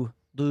to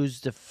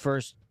lose the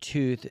first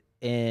tooth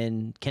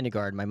in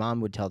kindergarten. My mom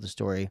would tell the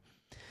story.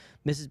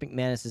 Mrs.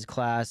 McManus's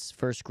class,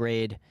 first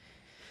grade,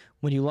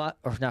 when you lost,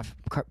 or not,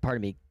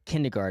 pardon me,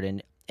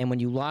 kindergarten, and when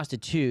you lost a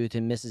tooth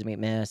in Mrs.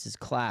 McManus's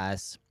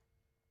class,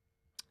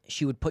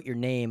 she would put your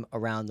name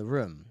around the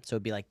room. So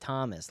it'd be like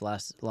Thomas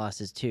lost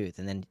his tooth,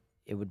 and then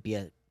it would be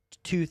a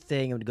tooth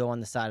thing. It would go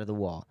on the side of the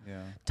wall.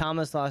 Yeah.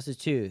 Thomas lost his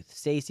tooth.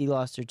 Stacy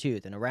lost her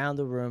tooth, and around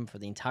the room for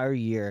the entire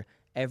year,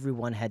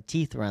 everyone had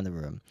teeth around the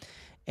room.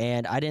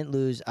 And I didn't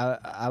lose.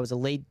 I was a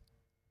late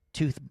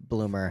tooth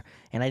bloomer,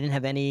 and I didn't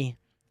have any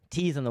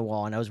teeth on the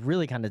wall, and I was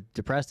really kind of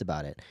depressed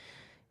about it.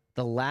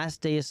 The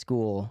last day of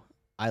school,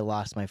 I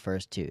lost my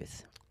first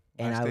tooth,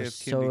 and Last I day was of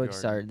so kindergarten.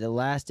 excited. The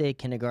last day of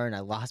kindergarten,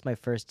 I lost my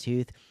first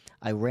tooth.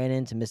 I ran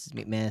into Mrs.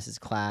 McManus's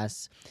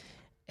class,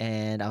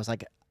 and I was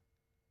like,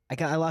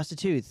 I lost a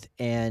tooth,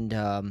 and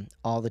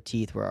all the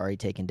teeth were already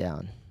taken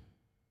down.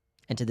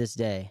 And to this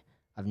day,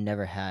 I've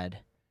never had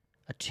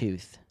a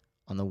tooth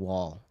on the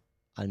wall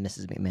on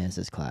Mrs.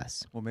 McManus's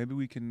class. Well, maybe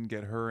we can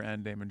get her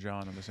and Damon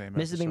John on the same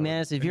Mrs. episode.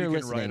 McManus, if and you're you can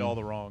listening- right all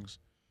the wrongs.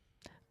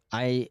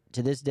 To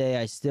this day,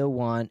 I still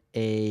want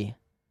a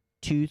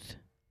tooth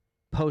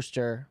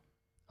poster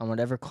on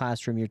whatever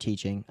classroom you're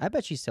teaching. I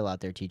bet she's still out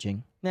there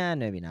teaching. Nah,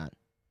 maybe not.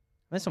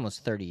 That's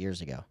almost 30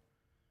 years ago.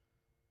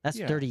 That's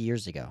Yeah. 30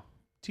 years ago.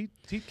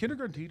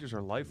 Kindergarten teachers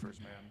are lifers,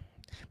 man.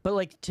 But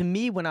like to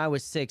me, when I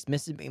was 6,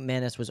 Mrs.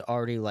 McManus was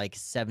already like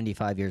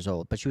 75 years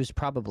old, but she was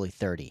probably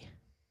 30.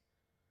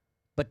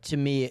 But to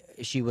me,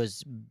 she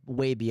was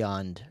way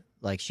beyond.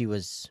 Like she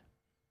was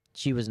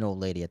an old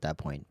lady at that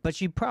point. But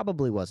she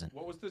probably wasn't.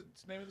 What was the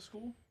name of the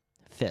school?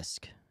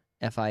 Fisk,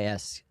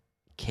 Fiske,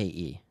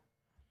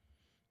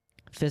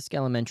 Fisk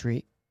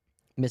Elementary,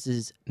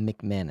 Mrs.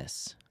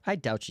 McManus. I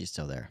doubt she's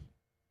still there.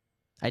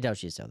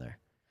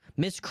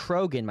 Miss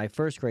Krogan, my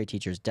first grade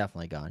teacher, is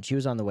definitely gone. She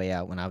was on the way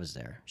out when I was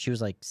there. She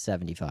was like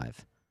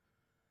 75.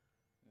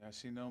 Yeah, I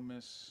see no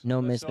Miss.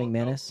 No Miss oh,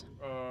 McManus?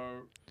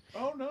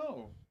 Oh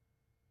no.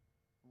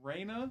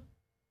 Raina.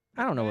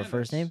 I don't know her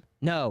first McManus. name.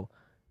 No,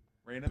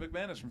 Raina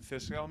McManus from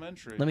Fisk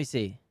Elementary. let me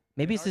see.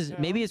 Maybe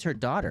maybe it's her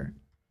daughter.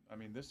 I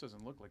mean, this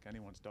doesn't look like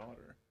anyone's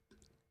daughter.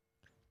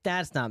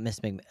 That's not Miss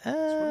McManus.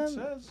 That's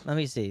what it says. Let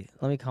me see.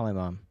 Let me call my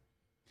mom.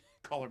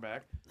 Call her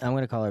back. I'm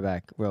gonna call her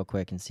back real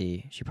quick and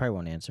see. She probably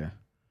won't answer.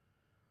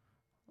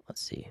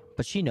 Let's see.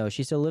 But she knows.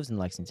 She still lives in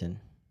Lexington.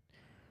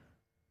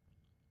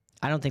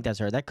 I don't think that's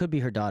her. That could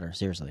be her daughter.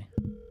 Seriously.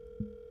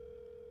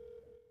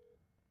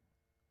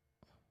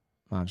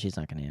 Mom, she's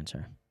not gonna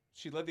answer.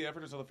 She led the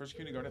efforts of the first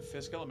kindergarten at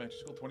Fisk Elementary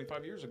School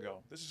 25 years ago.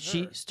 This is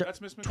She her.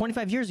 That's Miss McManus.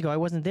 25 years ago. I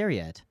wasn't there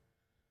yet.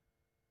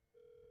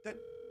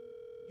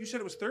 You said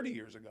it was 30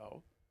 years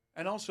ago.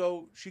 And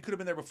also, she could have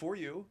been there before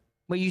you.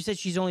 Wait, you said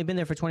she's only been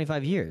there for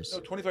 25 years. No,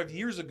 25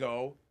 years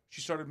ago,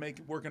 she started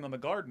working on the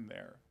garden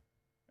there.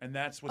 And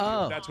that's what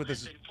Oh. that's what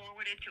this is.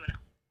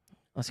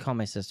 Let's call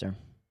my sister.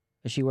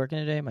 Is she working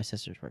today? My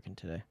sister's working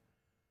today.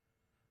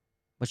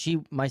 But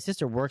my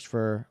sister works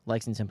for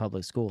Lexington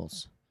Public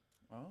Schools,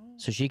 Oh,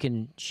 so she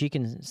can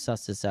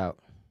suss this out.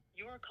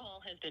 Your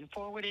call has been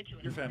forwarded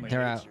to your family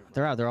They're hates out. you.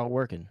 They're out. They're all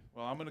working.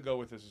 Well, I'm going to go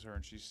with this as her,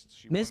 and she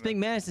Miss won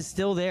McManus is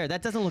still there.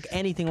 That doesn't look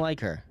anything like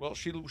her. Well,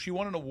 she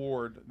won an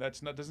award.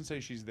 That's not doesn't say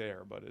she's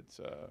there, but it's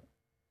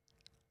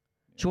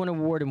She won an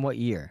award in what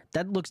year?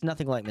 That looks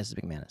nothing like Mrs.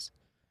 McManus.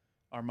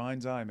 our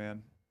mind's eye,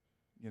 man.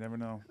 You never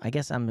know. I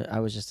guess I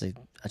was just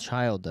a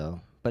child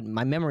though, but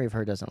my memory of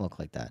her doesn't look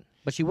like that.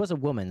 But she was a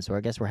woman, so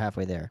I guess we're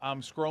halfway there.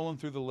 I'm scrolling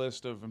through the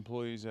list of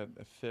employees at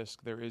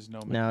Fisk. There is no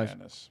No,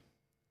 McManus.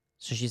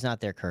 So she's not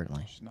there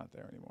currently. She's not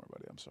there anymore,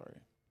 buddy. I'm sorry.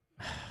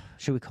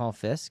 Should we call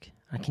Fisk?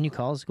 Can you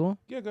call the school?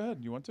 Yeah, go ahead.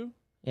 You want to?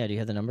 Yeah. Do you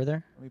have the number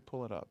there? Let me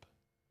pull it up.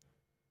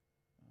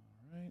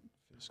 All right.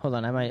 Fisk Hold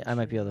on, I might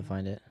be able to Elementary.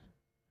 find it.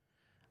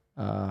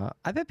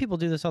 I bet people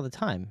do this all the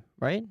time,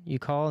 right? You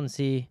call and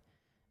see.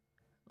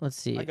 Let's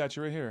see. I got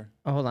you right here.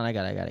 Oh, hold on, I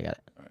got it.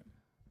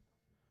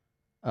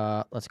 All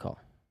right. Let's call.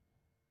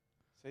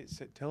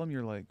 Tell him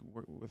you're like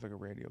with like a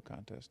radio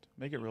contest.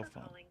 Make it real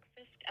fun. calling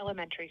Fisk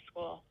Elementary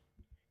School.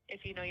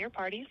 If you know your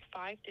party's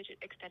 5-digit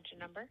extension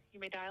number, you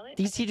may dial it.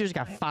 These teachers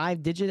got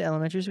 5-digit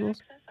elementary To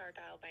schools. access our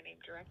dial by name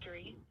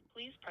directory,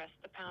 please press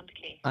the pound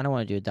key. I don't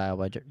want to do a dial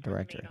by For the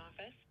directory. main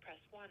office, press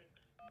 1.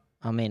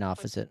 I'll main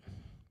office it.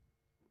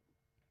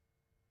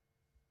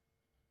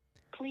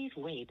 Please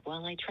wait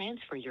while I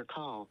transfer your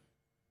call.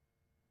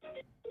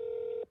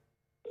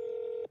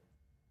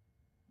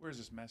 Where is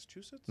this,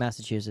 Massachusetts?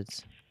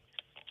 Massachusetts.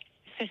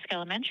 Fisk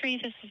Elementary,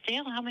 this is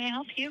Dale. How may I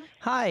help you?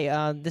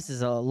 Hi, this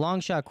is a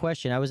long shot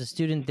question. I was a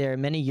student there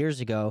many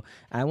years ago,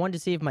 and I wanted to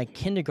see if my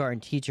kindergarten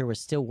teacher was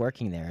still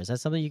working there. Is that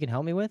something you can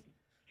help me with?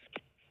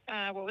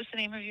 What was the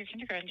name of your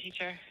kindergarten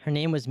teacher? Her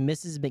name was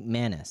Mrs.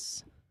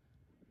 McManus.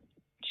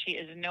 She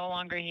is no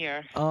longer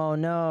here. Oh,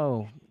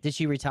 no. Did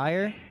she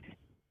retire?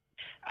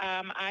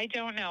 I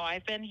don't know.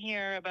 I've been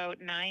here about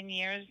 9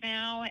 years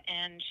now,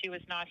 and she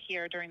was not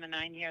here during the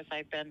 9 years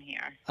I've been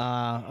here.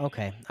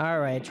 Okay. All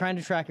right. Trying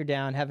to track her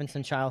down, having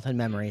some childhood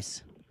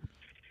memories.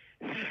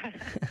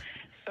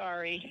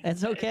 Sorry.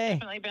 It's okay. It's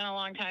definitely been a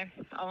long time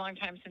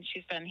since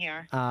she's been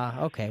here.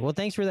 Okay. Well,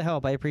 thanks for the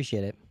help. I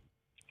appreciate it.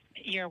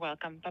 You're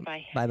welcome.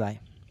 Bye-bye. Bye-bye.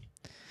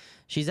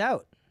 She's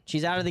out.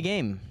 She's out of the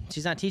game.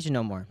 She's not teaching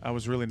no more. I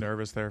was really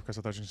nervous there because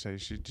I thought you were going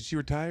to say, did she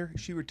retire?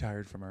 She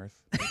retired from Earth.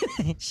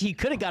 She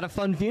could have got a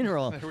fun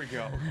funeral. There we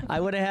go. I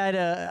would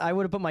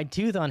have put my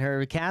tooth on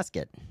her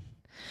casket.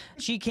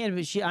 She can't.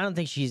 I don't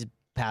think she's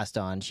passed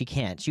on. She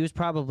can't. She was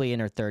probably in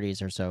her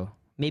 30s or so,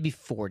 maybe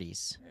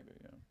 40s.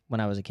 When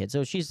I was a kid.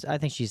 So I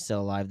think she's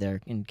still alive there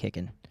and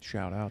kicking.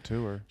 Shout out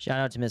to her. Shout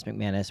out to Miss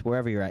McManus,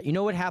 wherever you're at. You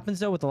know what happens,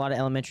 though, with a lot of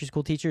elementary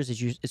school teachers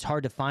is it's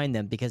hard to find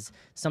them because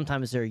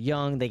sometimes they're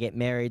young, they get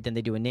married, then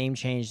they do a name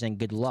change, then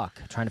good luck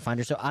trying to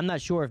find her. So I'm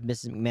not sure if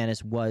Mrs.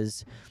 McManus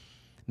was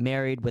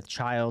married with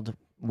child,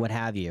 what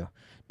have you,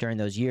 during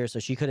those years. So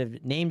she could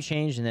have name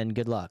changed and then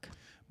good luck.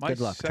 Good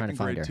luck trying to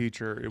find her. My second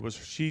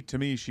grade teacher, to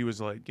me, she was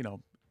like,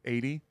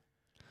 80.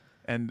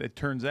 And it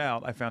turns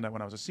out, I found out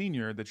when I was a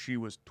senior that she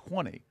was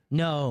 20.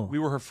 No. We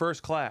were her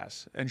first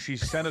class, and she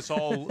sent us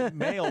all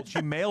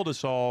She mailed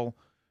us all.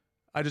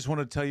 I just want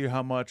to tell you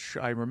how much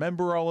I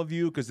remember all of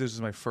you because this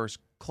is my first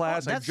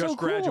class. I that's just so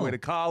cool.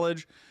 graduated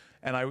college,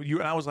 and I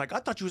was like, I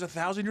thought she was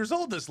 1,000 years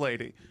old. This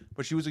lady,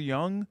 but she was a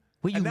young.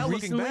 Wait, and you now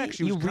recently, looking back,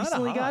 she was you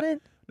recently hot. got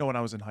it? No, when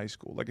I was in high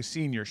school, like a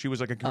senior, she was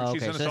like a. Oh, She okay.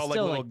 sent So us it's all like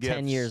still little like gifts.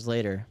 10 years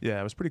later. Yeah,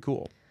 it was pretty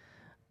cool.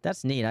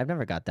 That's neat. I've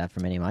never got that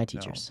from any of my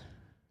teachers.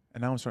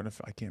 And now I'm starting to.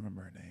 I can't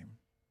remember her name.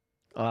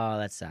 Oh,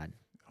 that's sad.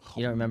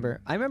 You don't remember?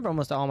 I remember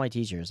almost all my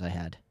teachers I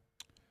had.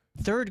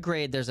 Third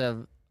grade,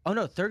 third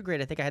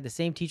grade, I think I had the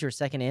same teacher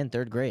second and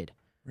third grade.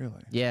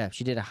 Really? Yeah,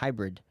 she did a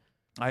hybrid.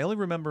 I only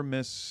remember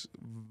Miss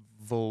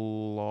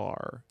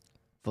Villar.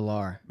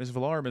 Miss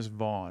Villar or Miss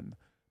Vaughn.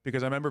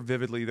 Because I remember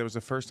vividly, that was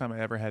the first time I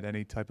ever had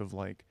any type of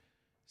like,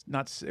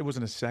 it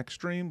wasn't a sex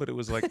dream, but it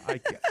was like,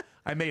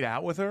 I made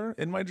out with her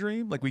in my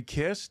dream. Like we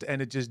kissed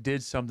and it just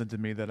did something to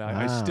me that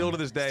I still to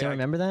this day. Still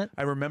remember that?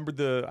 I remember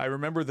it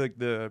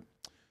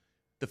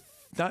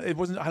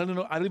wasn't, I don't even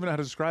know how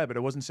to describe it. It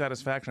wasn't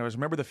satisfaction. I just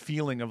remember the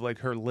feeling of like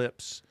her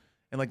lips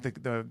and like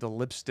the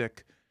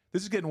lipstick.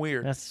 This is getting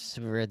weird. That's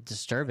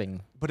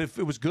disturbing. But if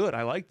it was good,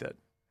 I liked it.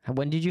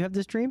 When did you have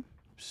this dream?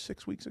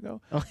 6 weeks ago.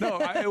 No,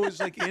 it was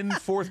like in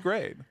 4th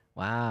grade.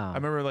 Wow. I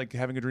remember like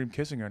having a dream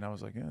kissing her, and I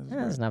was like, yeah, this is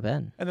That's not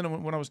bad. And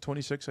then when I was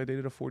 26, I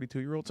dated a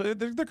 42-year-old. So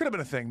there could have been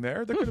a thing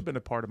there. There could have been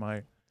a part of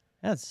my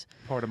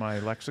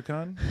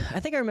lexicon. I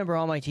think I remember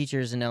all my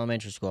teachers in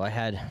elementary school. I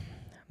had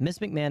Miss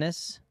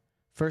McManus.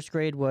 First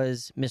grade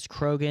was Miss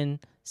Krogan.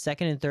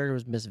 Second and third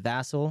was Miss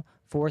Vassal.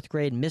 Fourth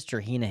grade,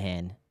 Mr.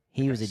 Heenahan.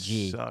 He was a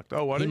G. Sucked.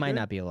 Oh, what? He might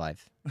not be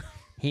alive.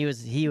 He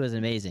was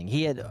amazing.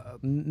 He had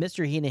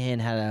Mr. Heenahan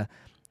had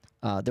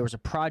there was a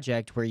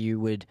project where you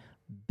would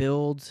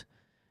build.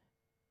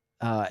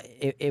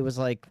 It was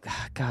like,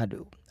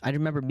 God, I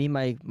remember me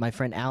and my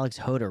friend Alex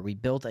Hoder. We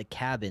built a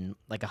cabin,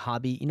 like a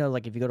hobby. You know,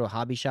 like if you go to a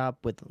hobby shop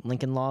with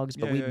Lincoln Logs,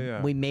 but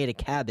we made a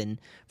cabin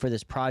for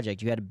this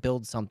project. You had to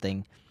build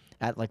something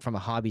at like from a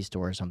hobby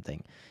store or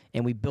something,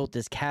 and we built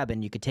this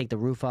cabin. You could take the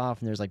roof off,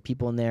 and there's like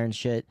people in there and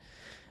shit.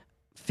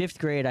 5th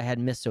grade, I had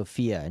Miss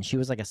Sophia, and she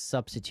was like a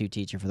substitute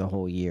teacher for the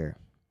whole year,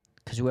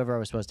 because whoever I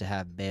was supposed to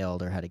have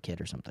bailed or had a kid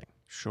or something.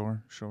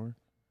 Sure.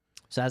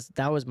 So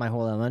that was my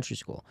whole elementary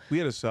school. We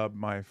had a sub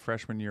my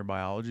freshman year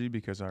biology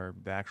because the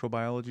actual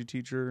biology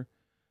teacher,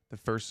 the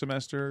first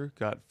semester,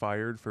 got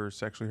fired for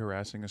sexually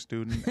harassing a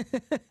student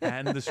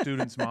and the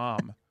student's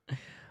mom.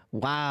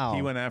 Wow.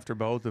 He went after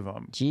both of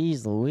them.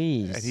 Jeez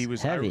Louise. And he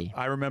was heavy.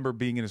 I remember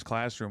being in his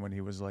classroom when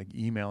he was like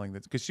emailing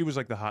this, because she was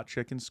like the hot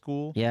chick in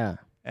school. Yeah.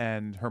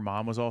 And her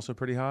mom was also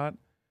pretty hot.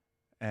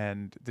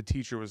 And the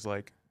teacher was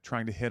like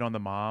trying to hit on the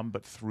mom,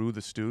 but through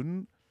the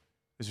student.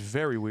 It's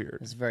very weird.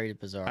 It's very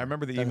bizarre. I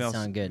remember the Doesn't email.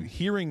 sound good.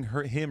 Hearing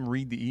him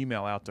read the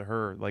email out to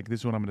her, like, this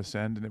is what I'm going to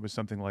send. And it was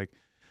something like,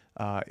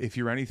 if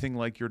you're anything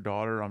like your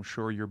daughter, I'm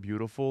sure you're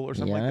beautiful, or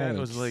something like that. It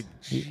was like,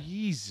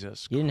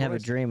 Jesus You didn't have a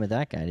Christ. dream with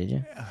that guy, did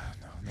you?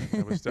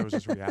 No, that was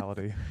just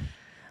reality.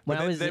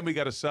 Then we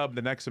got a sub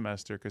the next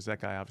semester because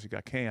that guy obviously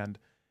got canned,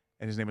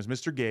 and his name was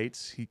Mr.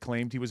 Gates. He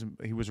claimed he was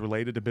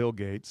related to Bill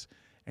Gates,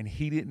 and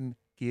he didn't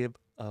give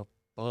a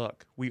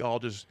fuck. We all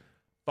just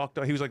fucked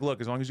up. He was like,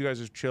 "Look, as long as you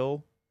guys are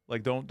chill,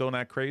 Like, don't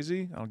act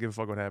crazy. I don't give a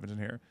fuck what happens in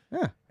here.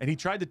 Huh. And he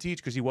tried to teach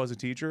because he was a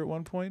teacher at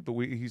one point, but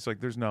he's like,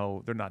 they're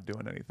not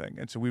doing anything.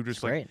 And so we were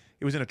just like, Great.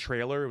 it was in a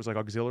trailer. It was like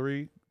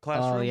auxiliary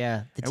classroom. Oh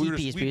yeah, the And we were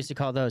teepees. just- We used to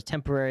call those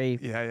temporary.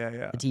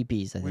 Yeah. The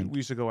teepees. I We think.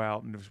 used to go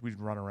out and we'd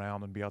run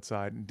around and be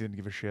outside and didn't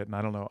give a shit. And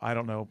I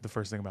don't know the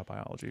first thing about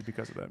biology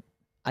because of that.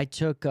 I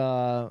took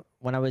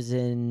when I was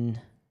in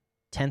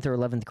 10th or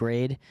 11th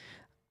grade.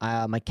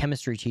 My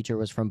chemistry teacher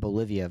was from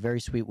Bolivia. Very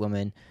sweet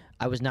woman.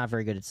 I was not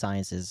very good at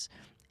sciences,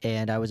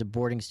 and I was a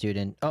boarding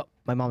student. Oh,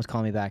 my mom's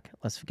calling me back.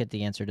 Let's get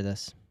the answer to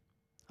this.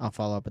 I'll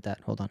follow up with that.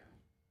 Hold on.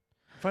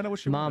 Find out what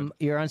she Mom, wanted.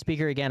 you're on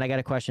speaker again. I got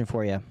a question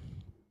for you.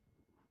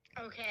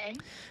 Okay.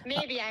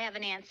 Maybe I have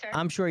an answer.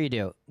 I'm sure you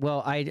do.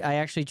 Well, I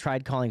actually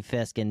tried calling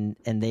Fisk and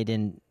they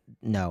didn't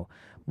know.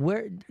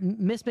 Where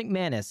Miss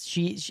McManus?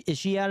 Is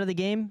she out of the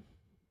game?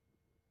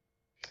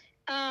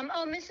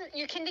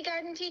 Your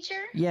kindergarten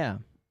teacher? Yeah.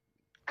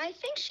 I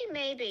think she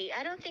may be.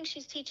 I don't think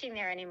she's teaching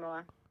there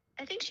anymore.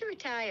 I think she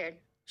retired.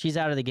 She's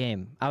out of the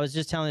game. I was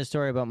just telling a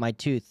story about my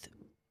tooth.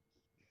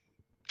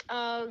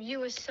 Oh, you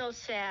were so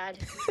sad.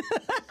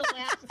 The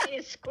last day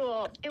of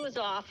school. It was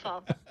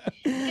awful.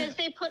 Because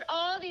they put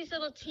all these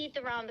little teeth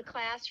around the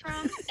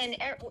classroom, and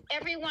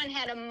everyone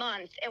had a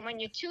month. And when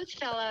your tooth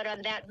fell out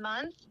on that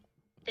month,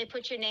 they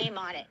put your name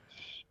on it.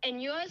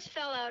 And yours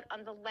fell out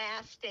on the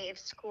last day of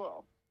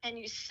school. And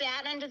you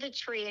sat under the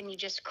tree and you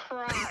just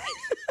cried.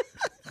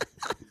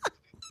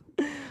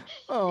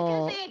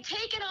 Oh. Because they had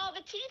taken all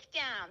the teeth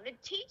down. The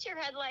teacher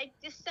had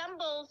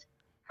dissembled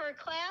her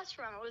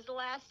classroom. It was the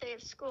last day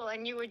of school,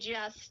 and you were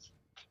just,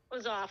 it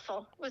was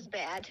awful. It was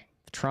bad.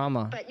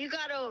 Trauma. But you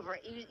got over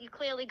it. You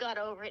clearly got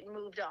over it and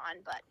moved on.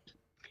 But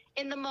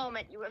in the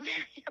moment, you were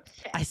very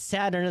upset. I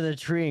sat under the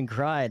tree and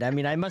cried. I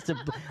mean, I must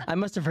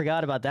have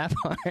forgot about that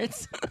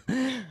part.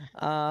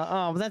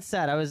 Oh, that's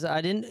sad. I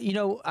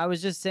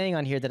was just saying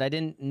on here that I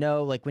didn't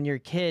know, like, when you're a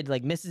kid,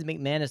 like Mrs.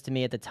 McManus to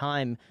me at the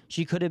time,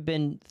 she could have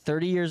been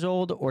 30 years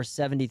old or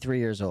 73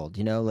 years old.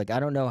 Like, I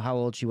don't know how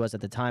old she was at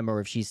the time, or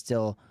if she's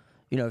still,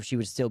 if she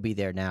would still be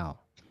there now.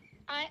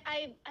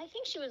 I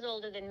think she was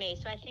older than me,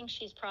 so I think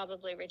she's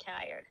probably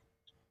retired.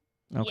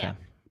 Okay. Yeah.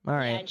 All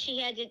right.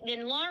 Yeah, and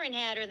then Lauren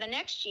had her the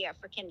next year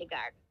for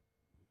kindergarten.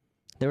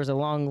 There was a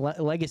long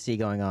legacy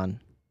going on.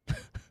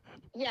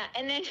 Yeah,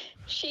 and then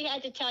she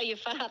had to tell your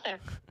father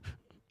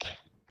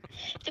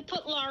to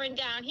put Lauren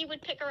down. He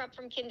would pick her up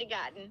from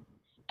kindergarten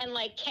and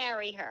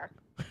carry her,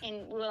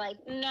 and we're like,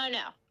 no,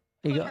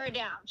 You put go- her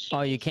down. She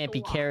Oh, you needs can't to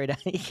be walk." carried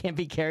out. You can't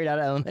be carried out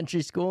of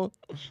elementary school.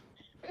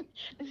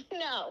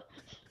 No.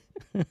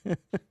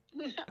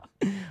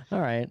 All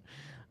right.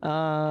 All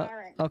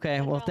right. Okay.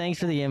 That's Well, all thanks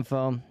I for the got. info.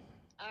 All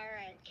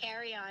right,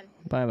 carry on.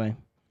 Bye bye.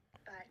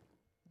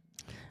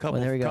 Couple,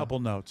 there we go. couple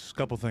notes,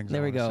 couple things.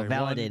 There I we wanna go. say. One,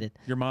 Validated.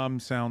 your mom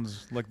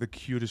sounds like the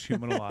cutest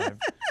human alive.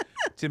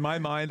 To my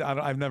mind,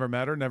 I've never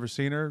met her, never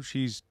seen her.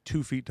 She's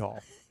 2 feet tall.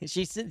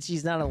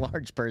 She's not a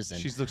large person.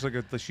 She sounds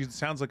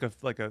like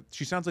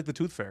she sounds like the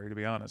Tooth Fairy, to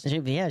be honest.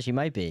 Yeah, she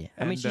might be.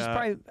 I mean, And, she's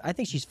probably. I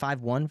think she's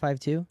 5'1",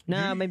 5'2".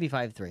 No, You- maybe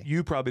 5'3".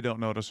 You probably don't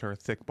notice her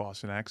thick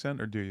Boston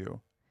accent, or do you?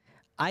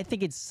 I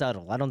think it's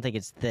subtle. I don't think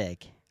it's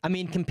thick. I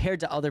mean,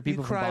 compared to other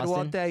people from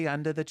Boston, day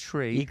under the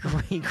tree.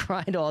 he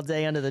cried all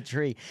day under the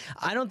tree.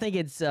 I don't think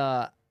it's.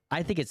 I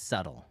think it's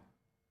subtle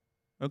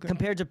Okay.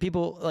 compared to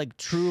people like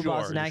true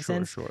Boston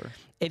accents. Sure.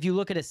 If you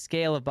look at a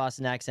scale of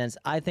Boston accents,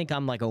 I think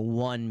I'm like a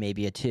 1,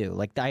 maybe a 2.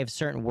 Like, I have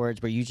certain words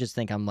where you just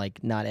think I'm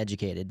like not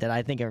educated, that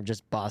I think are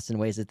just Boston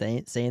ways of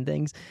saying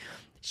things.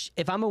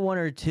 If I'm a 1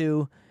 or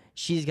 2,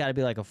 she's got to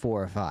be like a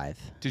 4 or 5.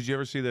 Did you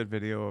ever see that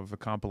video of a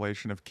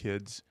compilation of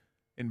kids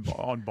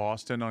on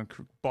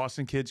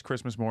Boston Kids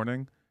Christmas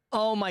morning?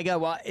 Oh my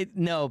God! Well,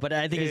 no, but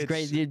I think it's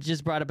great. It's You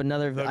just brought up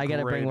another. the I got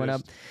to bring one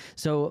up. greatest.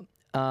 So,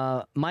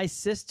 my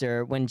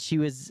sister, when she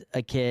was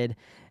a kid,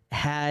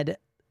 had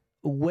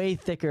way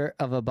thicker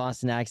of a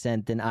Boston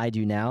accent than I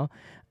do now,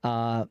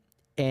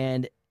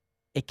 and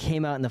it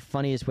came out in the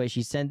funniest way.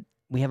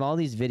 We have all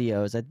these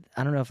videos.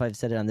 I don't know if I've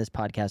said it on this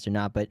podcast or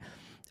not, but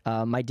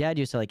my dad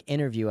used to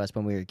interview us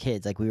when we were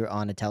kids, like we were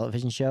on a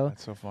television show.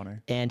 That's so funny.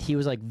 And he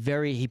was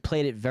he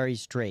played it very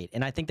straight.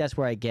 And I think that's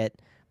where I get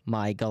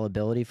my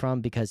gullibility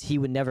from, because he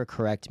would never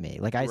correct me.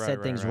 Like, I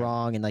said things right.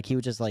 wrong, and he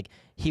would just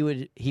he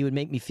would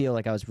make me feel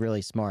like I was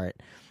really smart.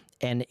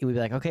 And it would be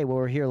like, okay, well,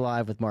 we're here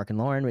live with Mark and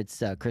Lauren.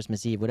 It's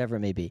Christmas Eve, whatever it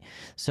may be.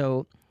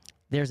 So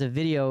there's a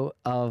video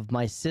of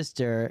my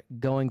sister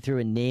going through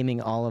and naming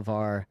all of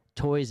our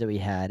toys that we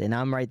had, and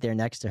I'm right there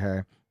next to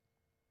her.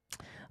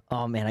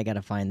 Oh man, I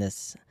gotta find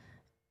this.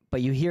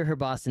 But you hear her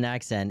Boston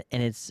accent,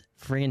 and it's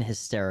friggin'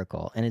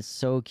 hysterical, and it's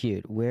so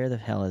cute. Where the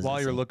hell is While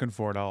this you're thing? looking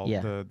for it,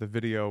 Yeah. the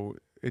video.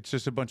 It's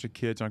just a bunch of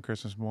kids on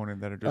Christmas morning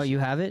that are just Oh, you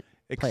have it?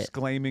 Play it.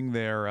 exclaiming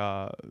their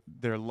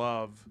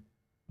love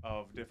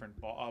of different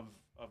of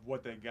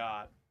what they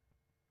got.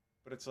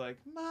 But it's like,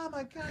 Mom,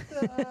 I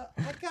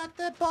got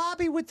the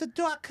Barbie with the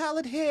dark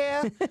colored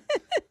hair.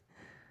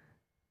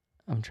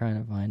 I'm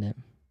trying to find it.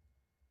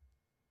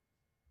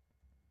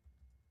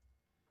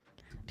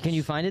 Can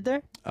you find it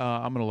there?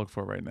 I'm gonna look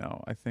for it right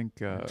now. I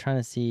think I'm trying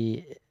to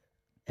see.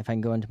 if I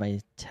can go into my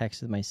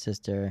text with my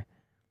sister,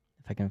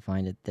 if I can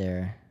find it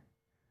there.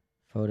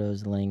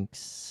 Photos,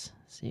 links,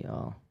 see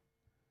all.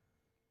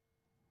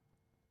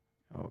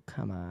 Oh,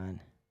 come on.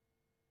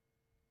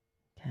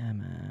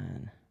 Come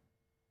on.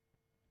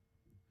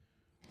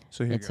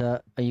 So here It's you go.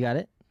 oh, you got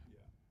it?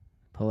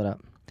 Pull it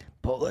up.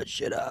 Pull that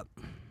shit up.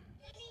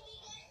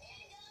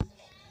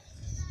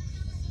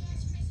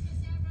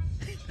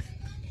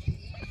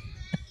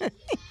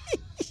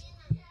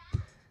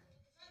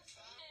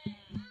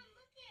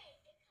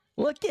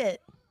 Look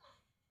it.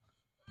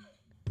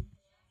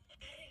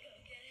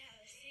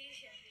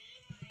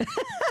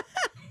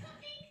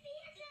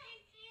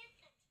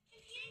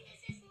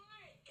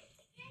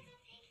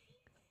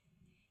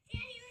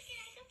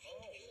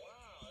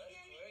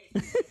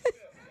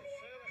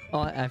 Oh,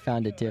 I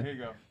found it Here too. you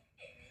go.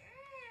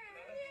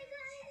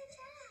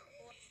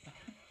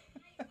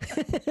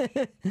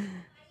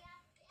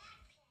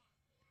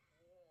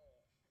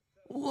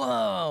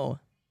 Whoa.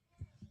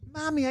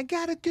 Mommy, I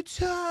got a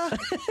guitar.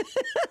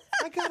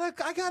 I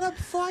got a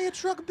fire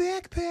truck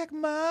backpack,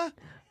 Ma.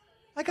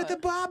 I got the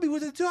Bobby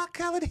with the dark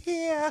colored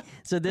hair.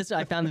 So this,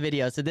 I found the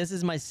video. So this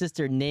is my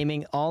sister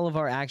naming all of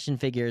our action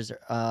figures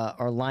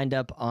are lined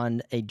up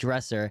on a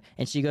dresser,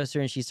 and she goes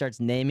through and she starts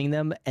naming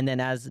them. And then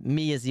as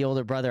me, as the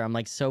older brother, I'm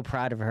like so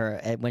proud of her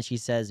when she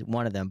says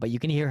one of them. But you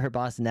can hear her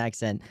Boston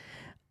accent.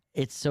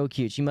 It's so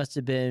cute. She must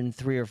have been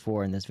 3 or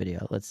 4 in this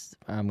video.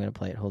 I'm gonna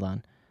play it. Hold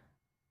on.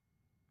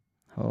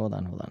 Hold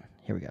on.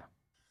 Here we go.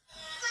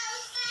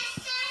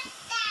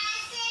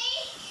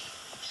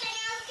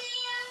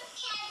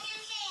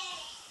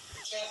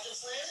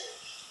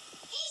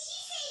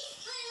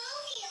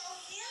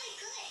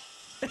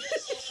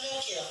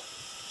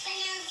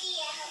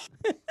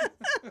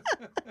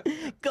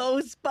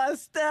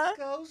 Ghostbuster,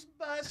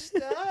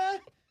 Ghostbuster.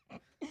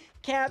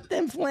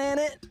 Captain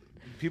Planet.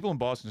 People in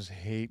Boston just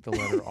hate the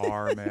letter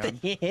R, man.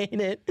 They hate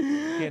it.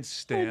 Can't I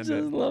stand just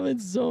it. love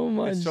it so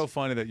much. It's so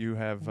funny that you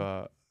have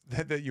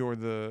that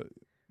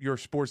your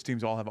sports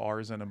teams all have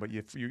R's in them, but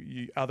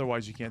you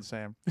otherwise you can't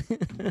say them.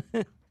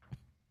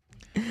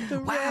 The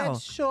Wow. Red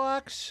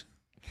Sox.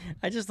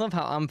 I just love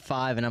how I'm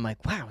 5 and I'm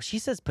like, wow, she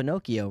says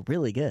Pinocchio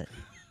really good.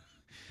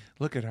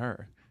 Look at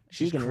her.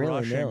 She She's can really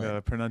crushing nail it.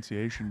 the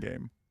pronunciation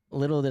game.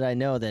 Little did I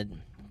know that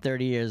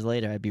 30 years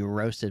later I'd be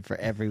roasted for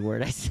every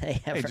word I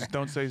say ever. Hey, just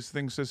don't say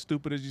things as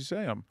stupid as you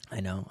say them. I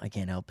know. I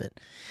can't help it.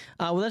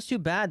 Well, that's too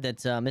bad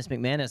that Miss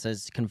McManus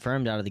is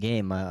confirmed out of the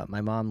game.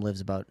 My mom lives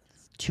about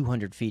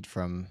 200 feet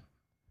from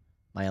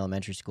my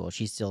elementary school.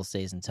 She still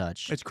stays in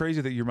touch. It's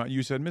crazy that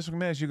you said, Miss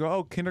McManus, you go,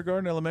 oh,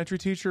 kindergarten, elementary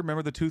teacher,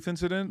 remember the tooth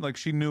incident? Like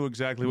she knew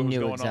exactly what was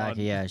knew going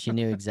exactly. on. Yeah, she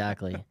knew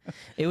exactly.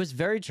 It was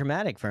very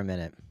traumatic for a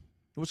minute.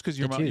 It was because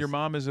The your tooth.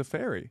 mom is a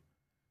fairy.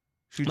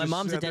 She My just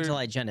mom's a sat there- dental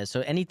hygienist,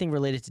 so anything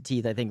related to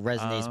teeth, I think,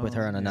 resonates with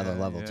her on another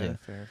yeah, level yeah, too.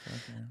 Fair.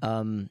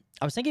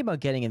 I was thinking about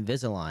getting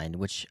Invisalign,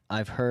 which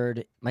I've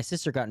heard my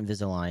sister got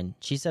Invisalign.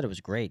 She said it was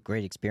great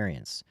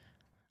experience.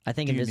 I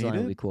think Do you Invisalign need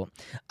would it? be cool.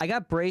 I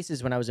got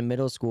braces when I was in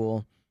middle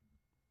school,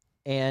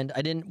 and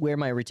I didn't wear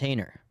my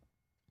retainer.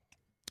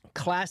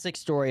 Classic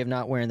story of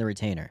not wearing the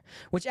retainer.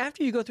 Which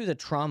after you go through the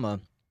trauma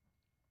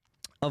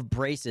of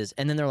braces,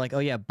 and then they're like, "Oh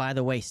yeah, by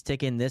the way,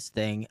 stick in this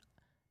thing.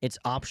 It's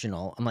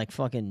optional." I'm like,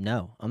 "Fucking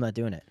no, I'm not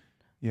doing it."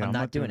 Yeah, I'm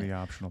not doing the it.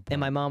 optional part. And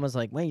my mom was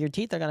like, "Wait, your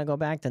teeth are gonna go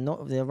back to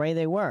the way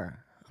they were."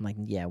 I'm like,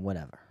 "Yeah,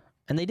 whatever."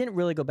 And they didn't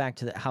really go back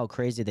to how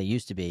crazy they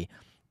used to be,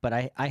 but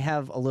I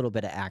have a little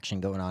bit of action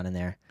going on in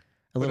there,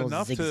 But little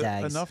enough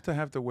zigzags. enough to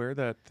have to wear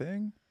that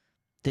thing.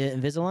 The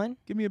Invisalign?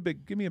 Give me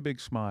a big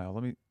smile.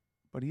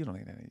 But you don't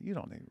need any. You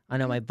don't need. I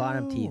know what my are you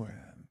bottom teeth. doing?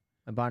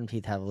 My bottom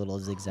teeth have a little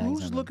zigzags.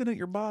 Who's on them. looking at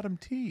your bottom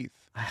teeth?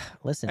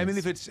 Listen, I mean,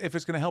 it's- if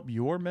it's going to help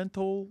your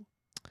mental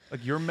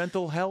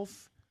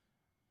health,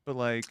 but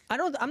like,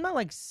 I'm not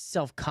like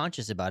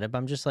self-conscious about it, but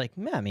I'm just like,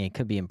 man, I mean, it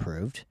could be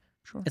improved.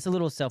 sure. It's a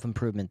little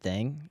self-improvement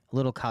thing, a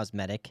little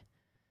cosmetic.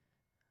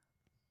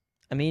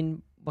 I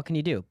mean, what can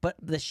you do? But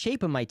the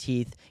shape of my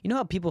teeth, you know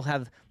how people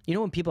have,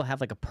 when people have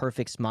like a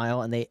perfect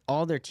smile and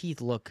all their teeth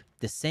look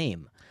the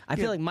same. I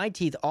Yeah. feel like my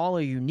teeth all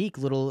are unique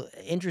little,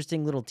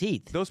 interesting little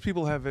teeth. Those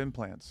people have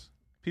implants.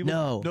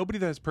 Nobody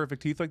that has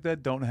perfect teeth like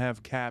that don't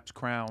have caps,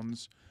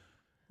 crowns.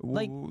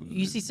 Like Ooh,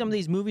 you see some of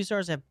these movie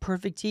stars have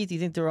perfect teeth. You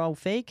think they're all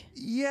fake?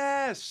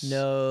 Yes.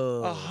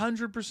 No.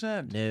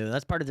 100%. No,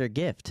 that's part of their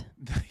gift,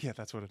 Yeah,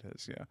 that's what it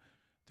is. Yeah,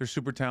 they're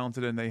super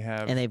talented and they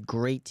have and they have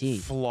great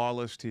teeth.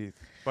 flawless teeth.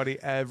 Buddy,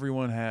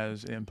 everyone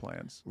has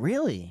implants.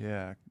 Really?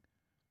 Yeah.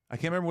 I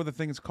can't remember what the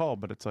thing is called,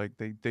 but it's like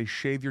they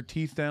shave your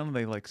teeth down and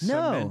they like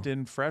No. cement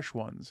in fresh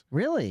ones.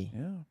 Really?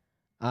 Yeah.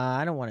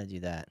 I don't want to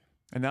do that.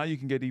 And now you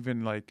can get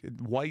even like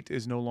white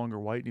is no longer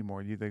white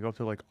anymore. They go up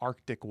to like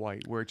Arctic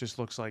white where it just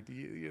looks like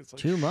it's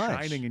like Too much.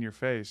 shining in your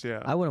face.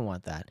 Yeah. I wouldn't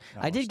want that.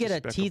 No, I did it's get a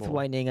teeth despicable.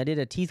 whitening. I did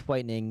a teeth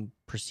whitening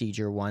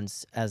procedure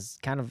once as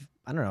kind of,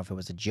 I don't know if it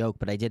was a joke,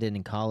 but I did it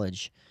in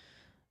college.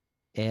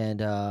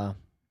 And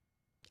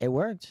it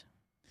worked.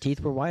 Teeth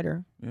were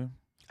whiter. Yeah.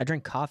 I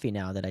drink coffee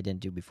now that I didn't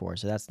do before,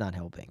 so that's not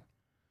helping.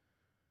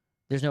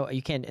 There's no,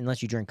 you can't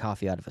unless you drink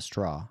coffee out of a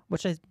straw,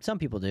 which some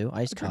people do.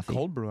 Iced I drink coffee.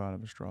 cold brew out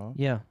of a straw.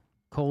 Yeah,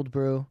 cold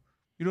brew.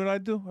 You know what I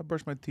do? I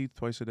brush my teeth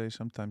twice a day,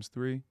 sometimes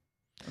 3.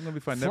 I'm gonna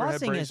be fine. Never had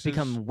Flossing has braces.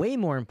 become way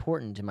more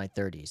important in my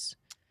 30s.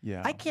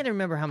 Yeah. I can't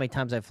remember how many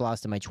times I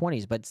flossed in my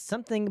 20s, but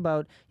something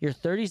about your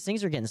 30s,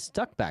 things are getting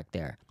stuck back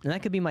there. And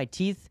that could be my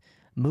teeth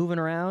moving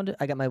around.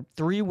 I got my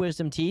 3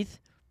 wisdom teeth,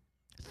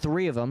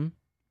 3 of them.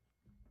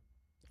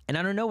 And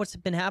I don't know what's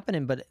been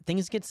happening, but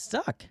things get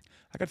stuck.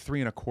 I got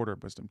 3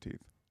 1/4 wisdom teeth.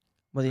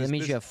 Well, that This-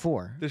 means this- you have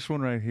 4. This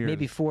one right here.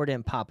 Maybe 4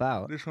 didn't pop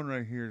out. This one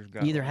right here has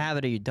got. You either have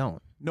it or you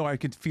don't. No, I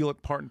can feel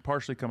it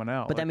partially coming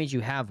out. But that like- means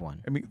you have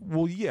one. I mean,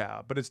 well,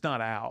 yeah, but it's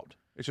not out.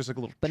 It's just like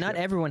a little. But not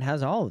chip. everyone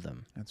has all of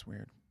them. That's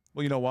weird.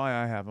 Well, you know why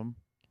I have them?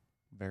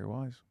 Very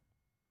wise.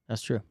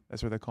 That's true.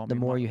 That's what they call The me.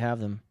 more you have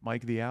them.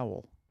 Mike the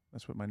Owl.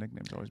 That's what my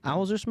nickname's always been.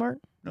 Owls are smart.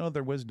 No,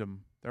 they're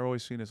wisdom. They're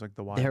always seen as like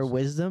the wise. Their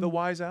wisdom. The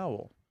wise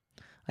owl.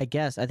 I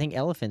guess. I think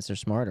elephants are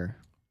smarter.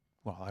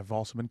 Well, I've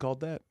also been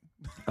called that.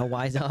 A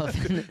wise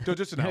elephant. No,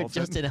 just an No, elephant.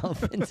 Just an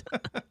elephant.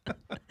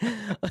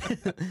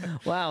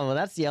 Wow, well,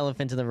 that's the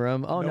elephant in the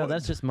room. Oh, No no, one-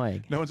 that's just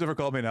Mike. No one's ever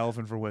called me an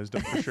elephant for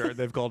wisdom, for sure.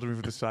 They've called me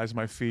for the size of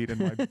my feet and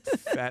my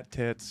fat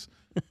tits.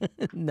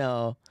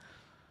 No.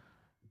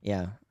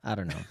 Yeah, I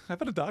don't know. I've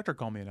had a doctor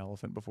call me an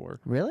elephant before.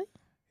 Really?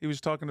 He was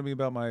talking to me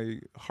about my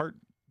heart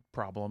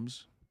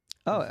problems.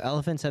 Oh,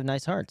 elephants have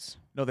nice hearts.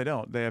 No, they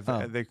don't. They have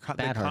Oh, they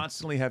bad heart.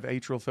 constantly have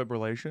atrial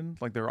fibrillation.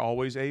 Like they're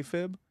always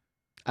AFib.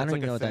 I don't like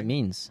even a know what that thing.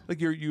 means.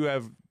 Like you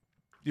have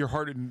your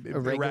heart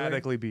Irregular?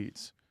 erratically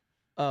beats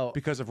Oh,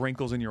 because of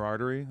wrinkles in your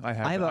artery. I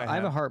have I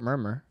have a heart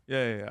murmur.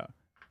 Yeah.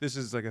 This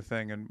is like a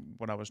thing, and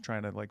when I was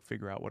trying to like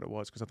figure out what it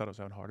was, because I thought I was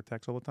having heart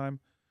attacks all the time,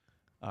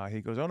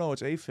 he goes, "Oh no,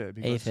 it's AFib."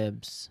 He goes,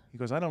 Aphibs. He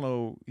goes, "I don't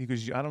know." He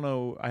goes, "I don't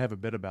know." I have a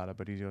bit about it,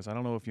 but he goes, "I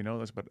don't know if you know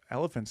this, but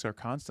elephants are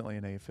constantly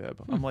in AFib."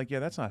 I'm like, "Yeah,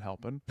 that's not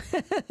helping."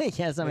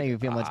 Yeah, it's not making me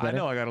feel much I better.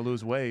 know I got to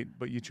lose weight,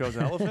 but you chose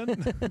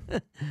elephant.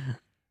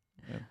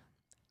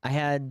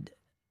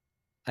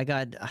 I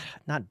got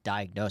not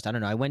diagnosed. I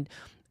don't know.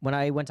 When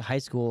I went to high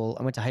school.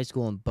 I went to high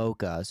school in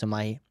Boca, so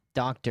my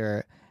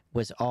doctor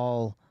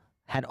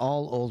had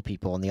all old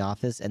people in the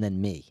office, and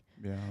then me.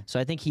 Yeah. So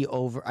I think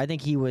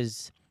he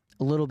was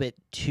a little bit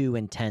too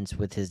intense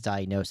with his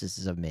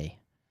diagnoses of me.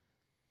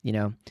 You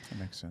know, That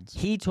makes sense.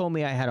 he told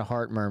me I had a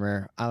heart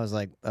murmur. I was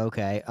like,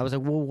 okay. I was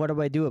like, well, what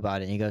do I do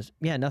about it? And he goes,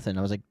 yeah, nothing.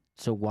 I was like,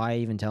 so why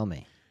even tell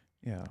me?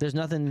 Yeah. There's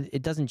nothing.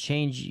 It doesn't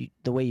change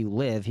the way you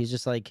live. He's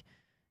just like,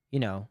 you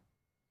know,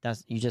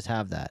 you just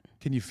have that.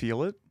 Can you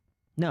feel it?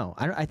 No,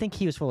 I think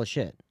he was full of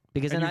shit.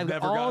 Because And then you've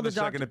I've never all gotten the a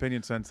second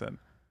opinion since then.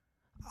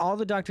 all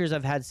the doctors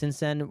I've had since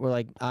then were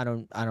like, I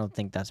don't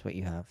think that's what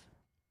you have.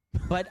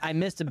 But I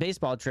missed a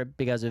baseball trip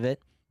because of it.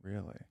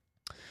 Really?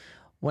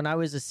 When I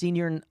was a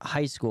senior in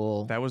high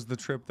school, That was the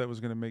trip that was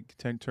going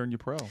to turn you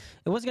pro.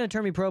 it wasn't going to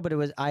turn me pro, but it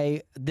was.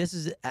 This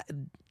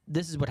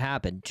is what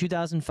happened.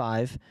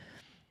 2005,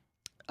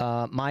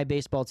 my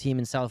baseball team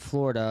in South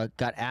Florida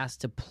got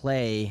asked to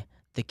play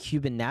the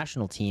Cuban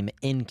national team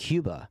in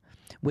Cuba,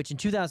 which in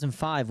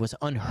 2005 was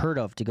unheard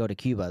of to go to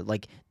Cuba.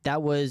 Like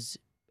it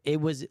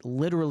was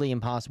literally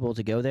impossible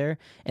to go there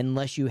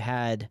unless you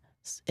had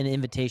an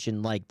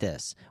invitation like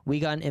this. We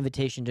got an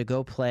invitation to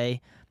go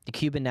play the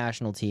Cuban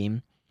national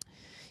team,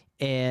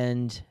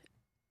 and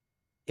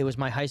it was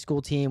my high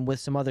school team with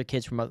some other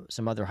kids from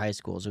some other high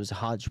schools. It was a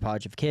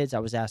hodgepodge of kids. I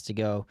was asked to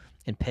go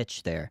and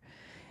pitch there.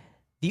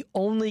 The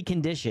only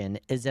condition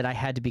is that I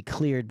had to be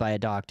cleared by a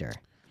doctor.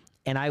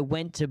 And I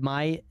went to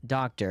my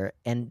doctor,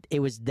 and it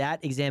was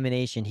that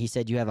examination. He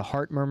said, you have a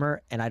heart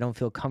murmur, and I don't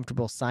feel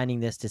comfortable signing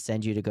this to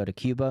send you to go to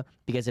Cuba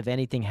because if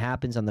anything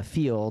happens on the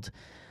field,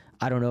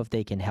 I don't know if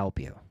they can help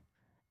you.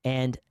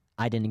 And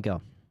I didn't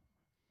go.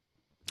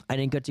 I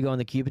didn't get to go on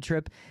the Cuba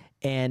trip.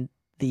 And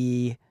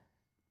the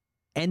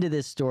end of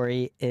this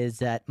story is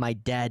that my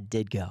dad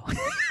did go.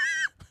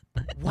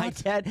 My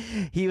dad,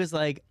 he was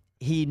like,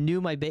 he knew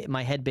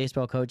my head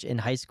baseball coach in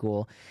high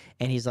school,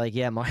 and he's like,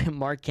 yeah,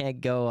 Mark can't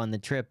go on the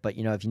trip, but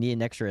you know, if you need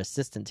an extra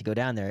assistant to go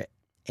down there,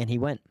 and he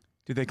went.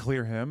 Did they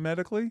clear him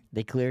medically?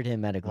 They cleared him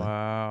medically.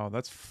 Wow,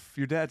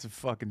 your dad's a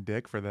fucking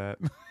dick for that.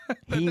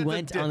 He That's a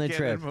went on the dickheaded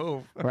trip,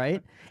 move.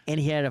 right? And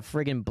he had a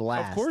friggin'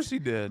 blast. Of course he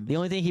did. The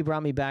only thing he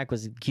brought me back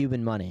was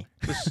Cuban money.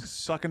 Just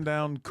sucking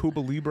down Cuba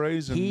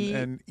Libres He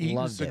and eating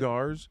loved it.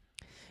 cigars.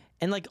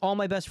 And like all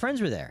my best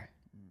friends were there.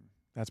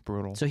 That's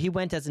brutal. So he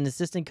went as an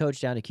assistant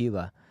coach down to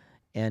Cuba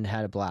and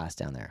had a blast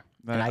down there.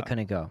 And I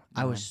couldn't go.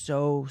 I was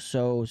so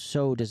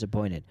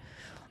disappointed.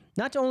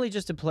 Not only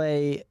just to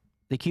play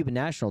the Cuban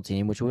national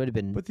team, which would have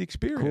been But the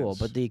experience. cool,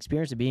 but the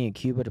experience of being in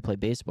Cuba to play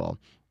baseball.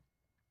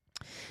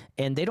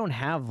 And they don't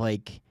have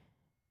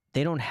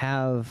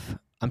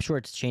I'm sure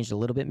it's changed a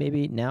little bit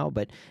maybe now,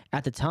 but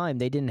at the time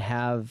they didn't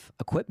have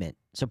equipment.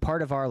 So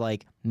part of our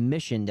like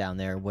mission down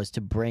there was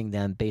to bring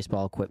them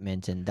baseball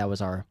equipment, and that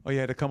was our Oh, you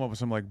had to come up with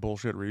some like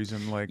bullshit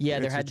reason, like yeah.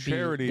 There it's had a to be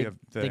charity the, of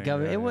the thing.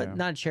 government. Yeah, It was yeah.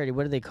 not a charity.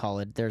 What do they call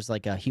it? There's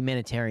like a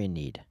humanitarian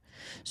need.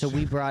 So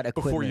we brought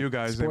equipment, Before you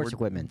guys, sports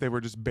equipment. they were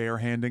just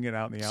barehanding it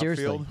out in the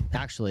Seriously, outfield.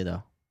 actually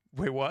though,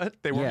 Wait, what?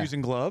 They weren't Yeah.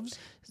 using gloves?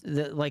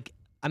 like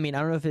I mean, I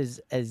don't know if it's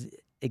as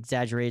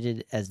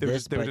exaggerated as They would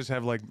this, just, they would but just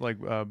have like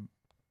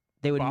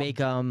they would Bob- make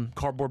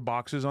cardboard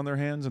boxes on their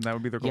hands, and that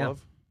would be their Yeah.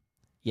 glove.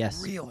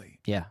 yes, Really?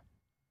 yeah.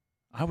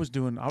 I was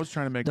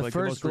trying to make The like the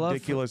first most glove-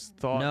 ridiculous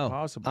thought no,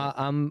 possible.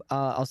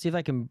 I'll see if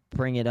I can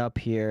bring it up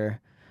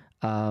here.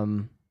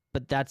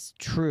 But that's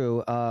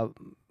true.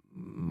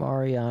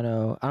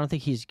 Mariano, I don't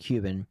think he's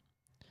Cuban.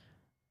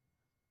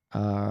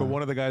 But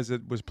one of the guys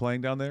that was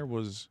playing down there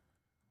was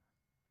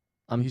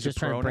I'm he's a just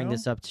trying to pro bring now?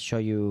 this up to show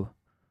you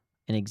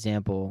an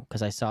example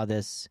because I saw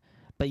this.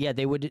 But yeah,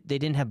 they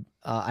didn't have.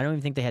 I don't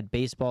even think they had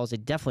baseballs. They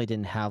definitely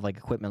didn't have like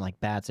equipment like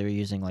bats. They were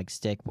using like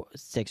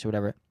sticks or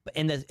whatever.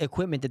 And the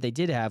equipment that they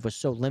did have was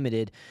so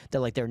limited that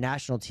like their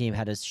national team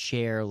had to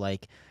share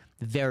like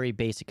very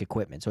basic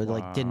equipment. So it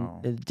like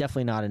Wow.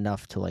 definitely not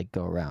enough to like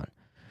go around.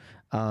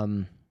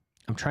 I'm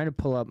trying to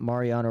pull up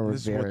Mariano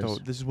Rivera's.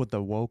 this is what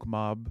the woke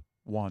mob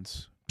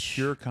wants.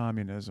 Pure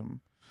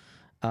communism.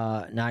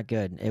 Not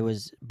good. It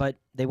was, but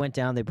they went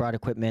down. They brought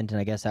equipment,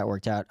 and I guess that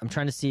worked out. I'm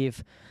trying to see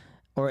if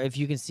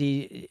you can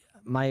see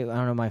I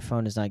don't know. My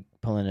phone is not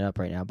pulling it up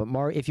right now. But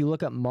if you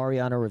look up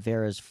Mariano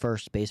Rivera's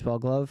first baseball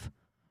glove,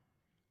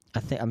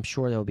 I'm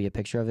sure there will be a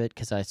picture of it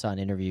because I saw an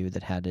interview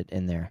that had it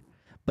in there.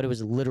 But it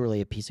was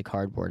literally a piece of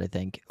cardboard, I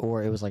think,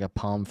 or it was like a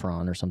palm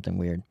frond or something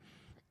weird.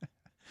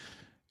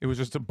 It was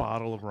just a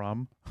bottle of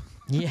rum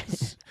Yeah.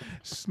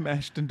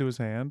 smashed into his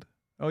hand.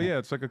 Oh yeah,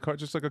 it's like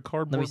just like a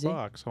cardboard see.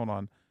 box. Hold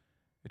on,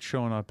 it's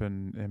showing up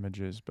in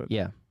images, but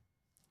Yeah.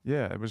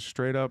 yeah, it was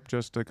straight up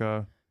just like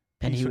a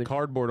And piece he of would-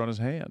 cardboard on his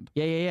hand.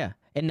 Yeah.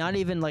 And not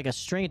even like a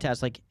string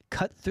attached, like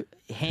cut through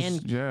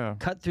Yeah,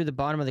 cut through the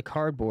bottom of the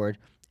cardboard,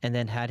 and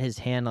then had his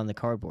hand on the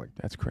cardboard.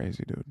 that's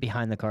crazy, dude.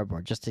 Behind the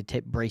cardboard just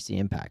to brace the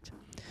impact.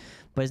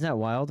 But isn't that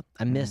wild?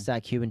 I missed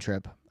that Cuban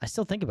trip. I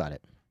still think about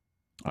it.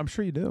 I'm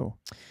sure you do.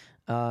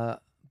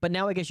 But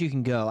now I guess you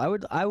can go.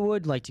 I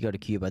would like to go to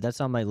Cuba.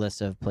 That's on my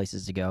list of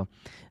places to go.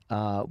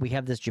 We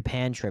have this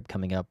Japan trip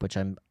coming up, which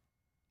I'm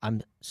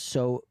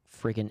so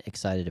freaking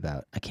excited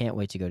about. I can't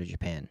wait to go to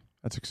Japan.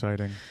 That's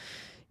exciting.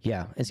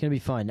 Yeah, it's gonna be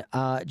fun.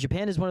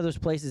 Japan is one of those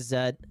places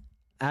that,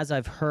 as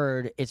I've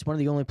heard, it's one of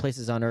the only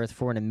places on Earth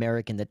for an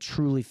American that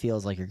truly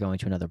feels like you're going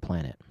to another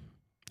planet.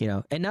 You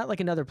know, and not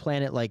like another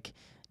planet like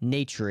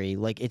nature-y.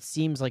 Like it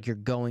seems like you're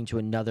going to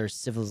another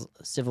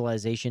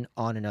civilization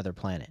on another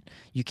planet.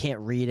 You can't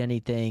read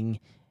anything.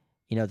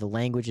 You know, the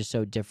language is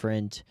so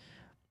different.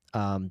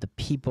 The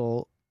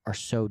people are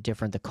so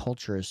different. The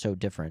culture is so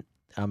different.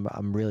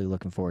 I'm really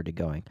looking forward to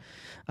going.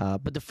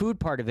 But the food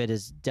part of it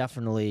is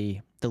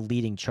definitely the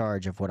leading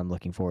charge of what I'm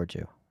looking forward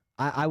to.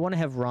 I want to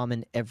have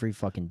ramen every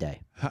fucking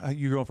day.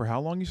 You're going for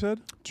how long? You said?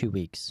 2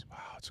 weeks. Wow,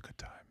 it's a good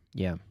time.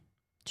 Yeah.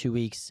 2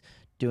 weeks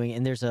doing,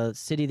 and there's a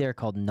city there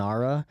called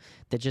Nara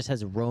that just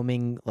has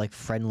roaming like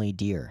friendly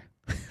deer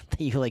that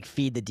you like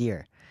feed the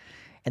deer.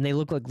 And they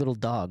look like little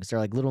dogs. They're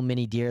like little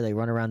mini deer. They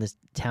run around this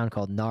town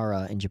called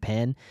Nara in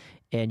Japan,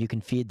 and you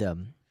can feed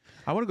them.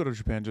 I want to go to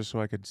Japan just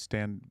so I could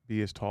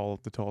be as tall,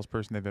 the tallest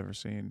person they've ever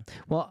seen.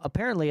 Well,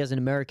 apparently as an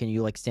American,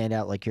 you like stand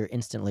out like you're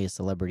instantly a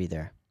celebrity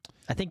there.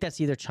 I think that's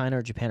either China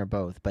or Japan or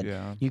both. But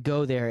Yeah. you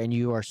go there and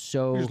you are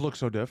so You just look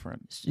so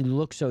different. you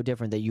look so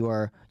different that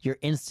you're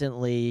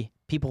instantly,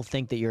 people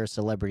think that you're a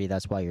celebrity.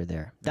 That's why you're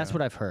there. That's Yeah.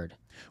 what I've heard.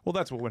 Well,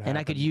 that's what would happen. And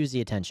I could use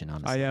the attention,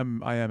 honestly. I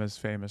am as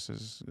famous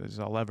as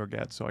I'll ever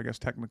get. So I guess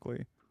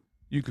technically,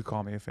 you could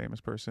call me a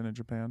famous person in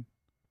Japan.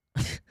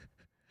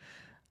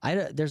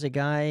 There's a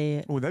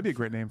guy. Oh, that'd be a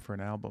great name for an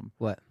album.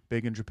 What?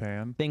 Big in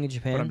Japan. Being in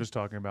Japan. But I'm just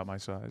talking about my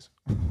size.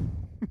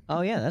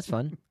 Oh yeah, that's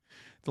fun.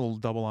 The little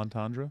double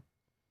entendre.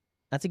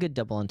 That's a good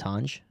double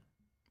entendre.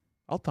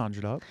 I'll tendre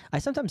it up. I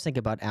sometimes think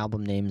about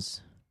album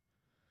names.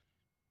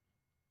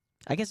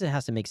 I guess it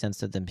has to make sense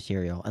to the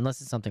material,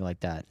 unless it's something like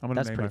that. I'm gonna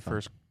That's name pretty my fun.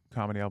 first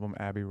comedy album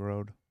Abbey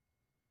Road.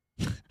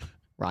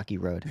 Rocky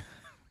Road.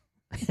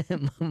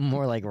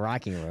 More like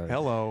Rocky Road.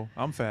 Hello,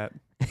 I'm fat.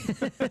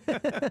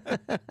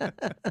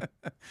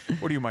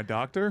 What are you, my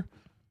doctor?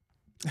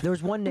 There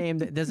was one name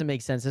that doesn't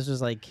make sense. This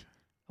was like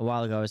a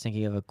while ago. I was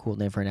thinking of a cool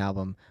name for an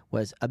album.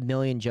 Was A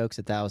Million Jokes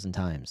 1,000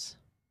 Times.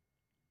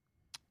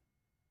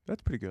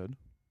 That's pretty good.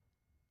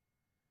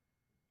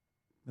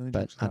 Million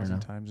But Jokes I don't 1,000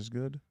 know. times is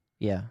good.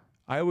 Yeah.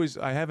 I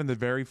have in the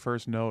very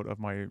first note of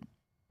my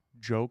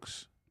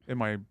jokes in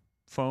my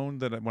phone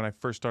that when I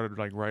first started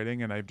like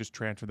writing, and I've just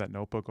transferred that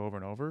notebook over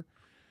and over.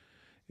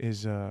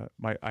 Is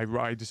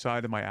I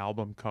decided my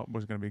album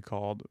was going to be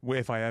called,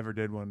 if I ever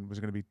did one, was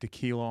going to be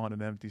Tequila on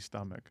an Empty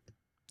Stomach.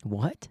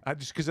 What?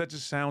 Because that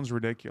just sounds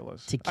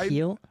ridiculous.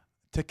 Tequila?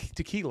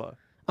 Tequila.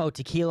 Oh,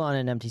 tequila on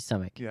an empty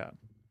stomach. Yeah.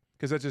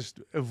 Because that just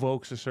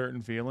evokes a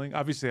certain feeling.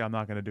 Obviously, I'm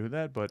not going to do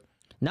that, but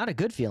Not a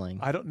good feeling.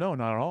 I don't know,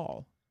 not at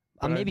all.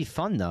 But Maybe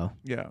fun though.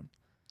 Yeah.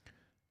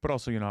 But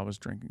also, I was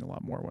drinking a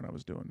lot more when I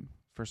was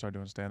first started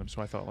doing stand-up,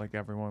 so I thought like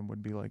everyone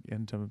would be like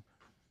into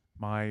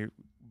my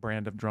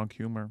brand of drunk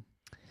humor.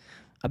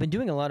 I've been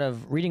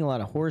reading a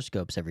lot of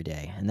horoscopes every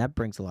day, and that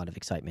brings a lot of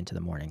excitement to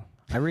the morning.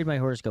 I read my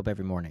horoscope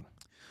every morning.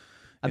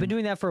 I've been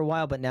doing that for a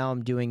while, but now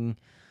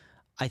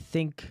I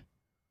think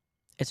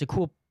it's a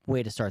cool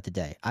way to start the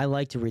day. I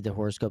like to read the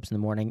horoscopes in the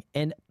morning,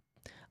 and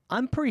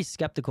I'm pretty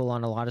skeptical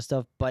on a lot of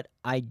stuff, but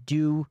I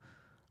do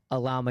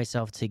allow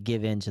myself to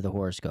give in to the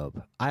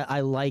horoscope.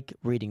 I like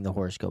reading the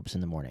horoscopes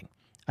in the morning.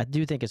 I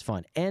do think it's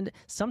fun and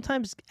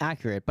sometimes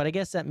accurate, but I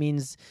guess that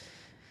means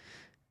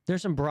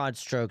there's some broad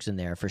strokes in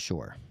there for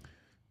sure.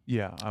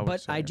 Yeah,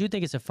 But I do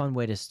think it's a fun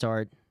way to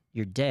start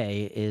your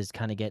day is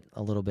kind of get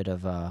a little bit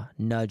of a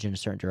nudge in a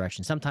certain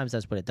direction. Sometimes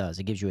that's what it does.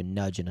 It gives you a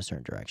nudge in a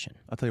certain direction.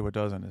 I'll tell you what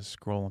doesn't is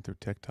scrolling through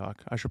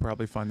TikTok. I should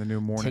probably find the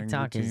new morning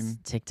routine.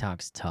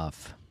 TikTok's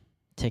tough.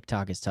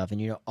 TikTok is tough, and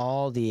you know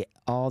all the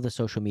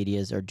social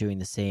medias are doing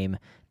the same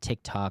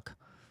TikTok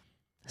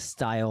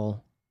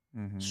style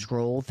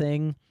scroll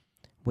thing,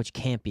 which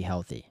can't be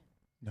healthy.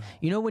 No.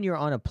 You know when you're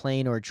on a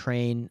plane or a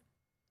train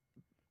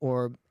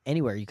or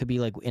anywhere, you could be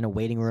like in a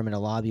waiting room in a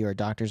lobby or a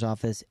doctor's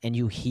office, and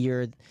you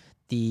hear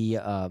the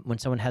when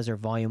someone has their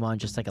volume on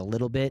just like a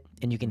little bit,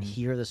 and you can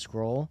hear the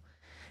scroll.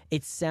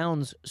 It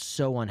sounds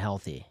so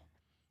unhealthy.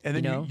 And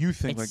then you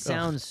think it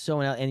sounds so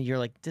unhealthy, and you're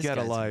like, this get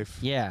a guy's- life.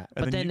 Yeah,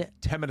 And but then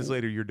 10 minutes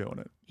later, you're doing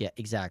it. yeah,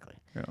 exactly.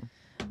 Yeah.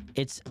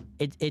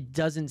 It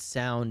doesn't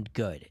sound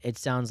good. It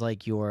sounds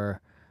like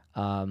you're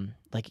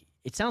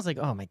it sounds like,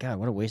 oh my God,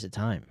 what a waste of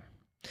time.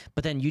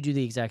 But then you do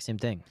the exact same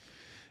thing.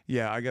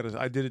 Yeah,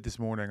 I did it this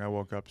morning. I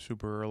woke up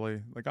super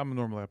early. Like I'm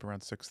normally up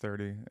around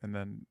 6:30, and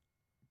then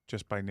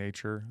just by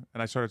nature,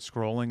 and I started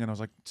scrolling, and I was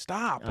like,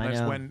 stop! And I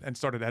just know. went and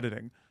started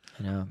editing.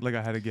 I know. Like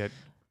I had to get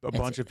a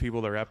bunch of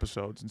people their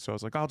episodes, and so I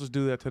was like, I'll just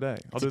do that today.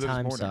 I'll It's do a that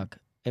time this morning. suck.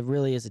 It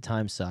really is a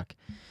time suck.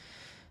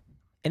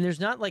 And there's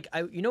not like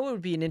you know what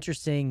would be an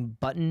interesting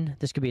button?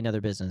 This could be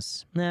another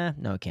business. No,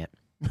 it can't.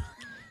 It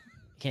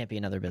can't be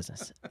another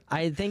business.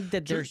 I think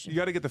that there's You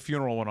got to get the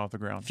funeral one off the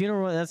ground.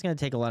 funeral. That's going to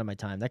take a lot of my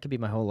time. That could be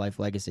my whole life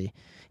legacy.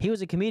 He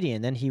was a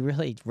comedian, then he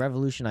really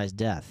revolutionized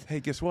death. Hey,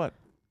 guess what?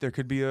 There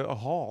could be a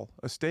hall,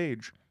 a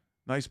stage,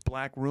 nice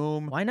black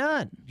room. Why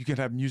not? You could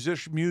have music,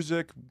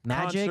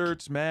 Magic.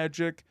 concerts,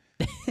 magic.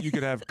 You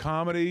could have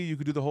comedy. You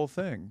could do the whole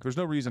thing. There's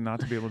no reason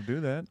not to be able to do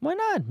that. Why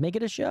not? Make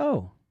it a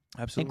show.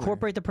 Absolutely.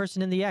 Incorporate the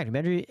person in the act.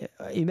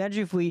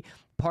 Imagine if we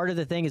part of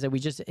the thing is that we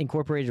just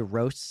incorporated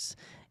roasts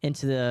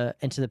into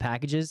the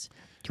packages.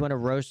 Do you want to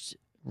roast?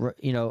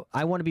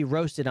 I want to be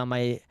roasted on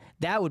my.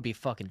 That would be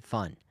fucking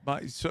fun.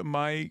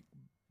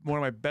 One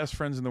of my best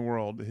friends in the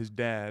world, his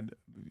dad,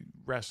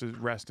 rest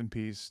in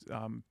peace,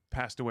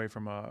 passed away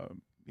from I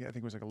think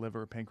it was like a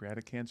liver or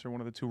pancreatic cancer,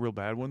 one of the two real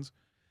bad ones.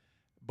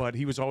 But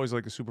he was always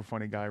like a super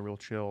funny guy, real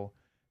chill.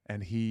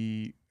 And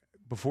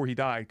before he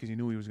died, because he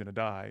knew he was going to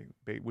die,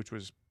 which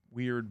was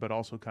weird but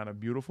also kind of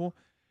beautiful,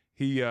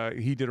 he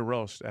did a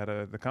roast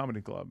at the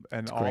comedy club,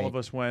 and That's all great. of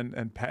us went,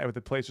 and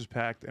the place was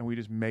packed, and we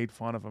just made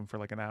fun of him for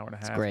like an hour and a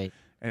half. It's great.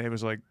 And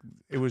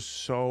it was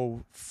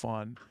so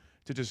fun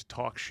to just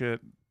talk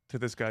shit to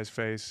this guy's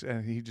face,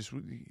 and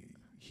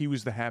he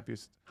was the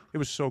happiest. It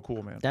was so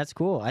cool, man. That's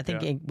cool. I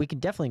think Yeah. we can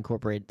definitely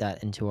incorporate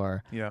that into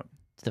Yeah.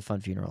 the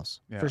fun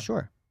funerals Yeah. for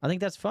sure. I think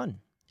that's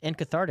fun and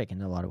cathartic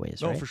in a lot of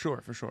ways. No, right? for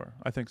sure.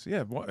 I think so.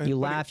 Yeah. You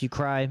laugh, you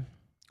cry.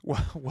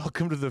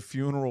 Welcome to the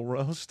funeral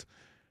roast.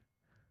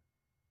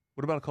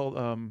 What about it called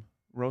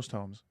roast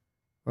homes?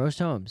 Roast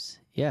homes.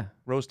 Yeah.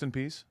 Roast in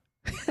peace.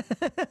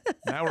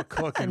 Now we're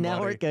cooking. Now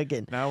buddy. we're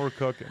cooking. Now we're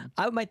cooking.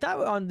 My thought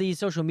on the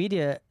social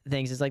media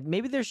things is like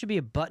maybe there should be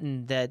a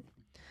button that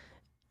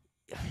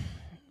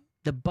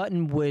the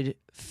button would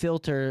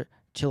filter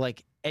to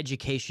like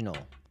educational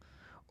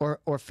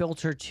or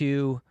filter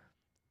to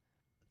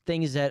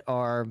things that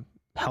are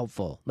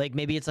helpful. Like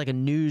maybe it's like a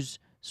news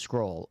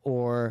scroll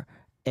or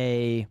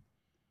a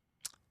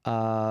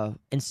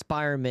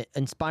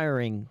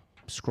inspiring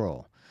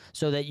scroll,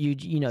 so that you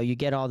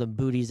get all the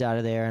booties out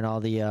of there and all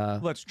the Well,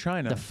 that's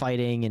China. the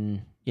fighting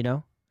and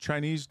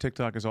Chinese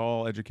TikTok is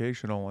all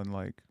educational and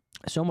like.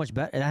 so much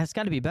better. It has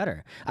got to be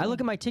better. I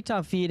look at my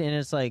TikTok feed and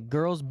it's like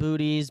girls'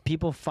 booties,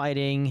 people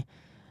fighting.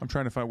 I'm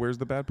trying to find where's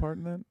the bad part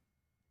in that.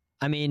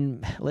 I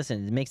mean,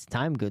 listen, it makes the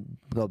time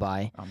go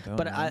by. I'm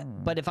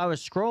done. But if I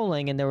was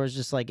scrolling and there was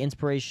just like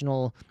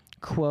inspirational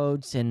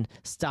quotes and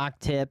stock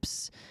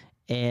tips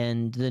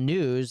and the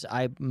news,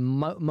 I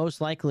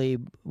most likely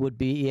would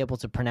be able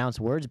to pronounce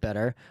words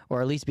better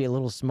or at least be a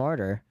little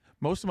smarter.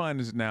 Most of mine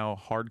is now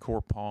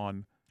hardcore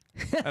pawn.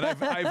 And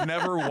I've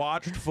never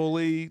watched,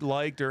 fully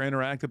liked, or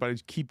interacted, but I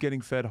just keep getting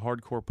fed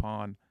hardcore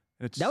pawn.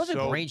 And it's That was a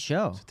great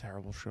show. It's a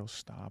terrible show.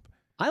 Stop.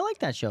 I like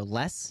that show.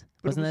 Les,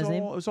 But wasn't that his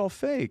name? It was all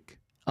fake.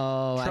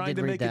 Oh, I Trying did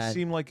to read make that. it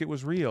seem like it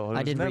was real. It I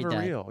was did read never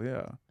that. real.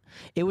 Yeah.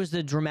 It was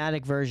the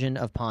dramatic version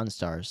of Pawn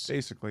Stars.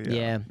 Basically,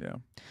 Yeah. yeah.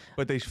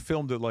 But they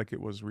filmed it like it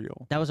was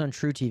real. That was on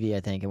True TV, I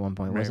think, at one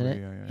point, wasn't it?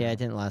 Maybe, yeah. It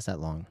didn't last that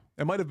long.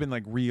 It might have been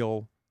like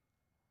real,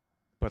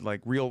 but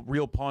like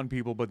real pawn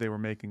people, but they were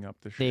making up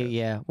the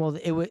shit. Well,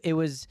 it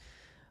was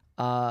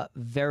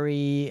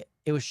very.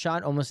 It was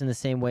shot almost in the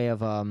same way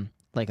of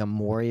like a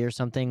Maury or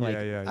something. Like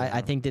Yeah.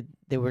 I think that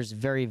there was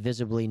very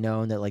visibly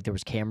known that like there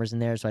was cameras in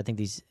there. So I think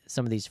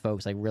some of these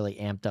folks like really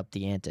amped up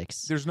the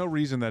antics. There's no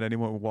reason that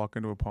anyone would walk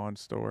into a pawn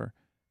store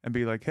and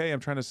be like, "Hey, I'm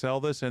trying to sell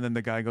this," and then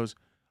the guy goes,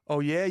 oh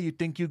yeah, you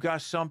think you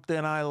got something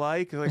I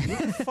like? Like, what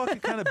the fucking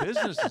kind of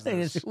business is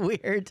this? It's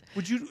weird.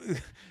 Would you?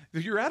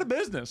 You're out of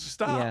business.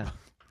 Stop. Yeah.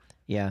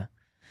 Yeah.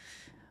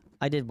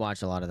 I did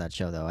watch a lot of that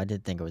show, though. I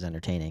did think it was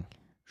entertaining.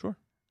 Sure.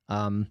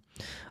 All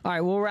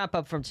right, we'll wrap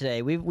up from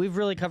today. We've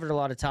really covered a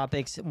lot of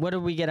topics. What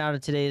did we get out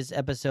of today's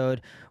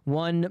episode?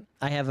 One,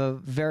 I have a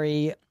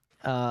very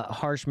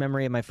harsh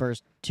memory of my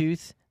first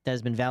tooth that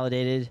has been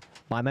validated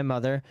by my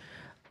mother.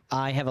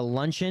 I have a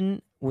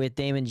luncheon with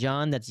Damon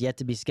John that's yet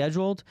to be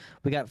scheduled.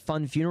 We got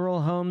fun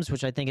funeral homes,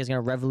 which I think is going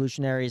to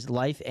revolutionize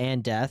life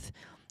and death.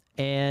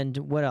 And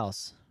what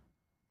else?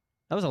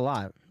 That was a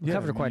lot. We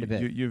covered quite a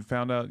bit. You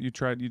found out, you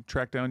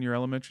tracked down your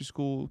elementary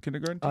school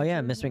kindergarten teacher? Oh, yeah,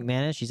 Miss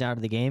McManus. She's out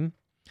of the game.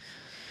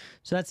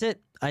 So that's it.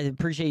 I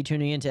appreciate you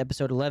tuning in to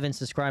episode 11.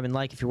 Subscribe and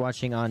like if you're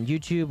watching on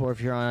YouTube or if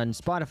you're on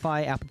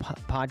Spotify, Apple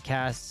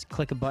Podcasts.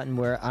 Click a button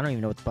where, I don't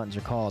even know what the buttons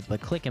are called, but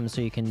click them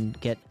so you can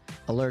get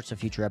alerts of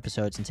future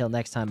episodes. Until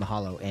next time,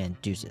 mahalo and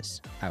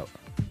deuces. Out.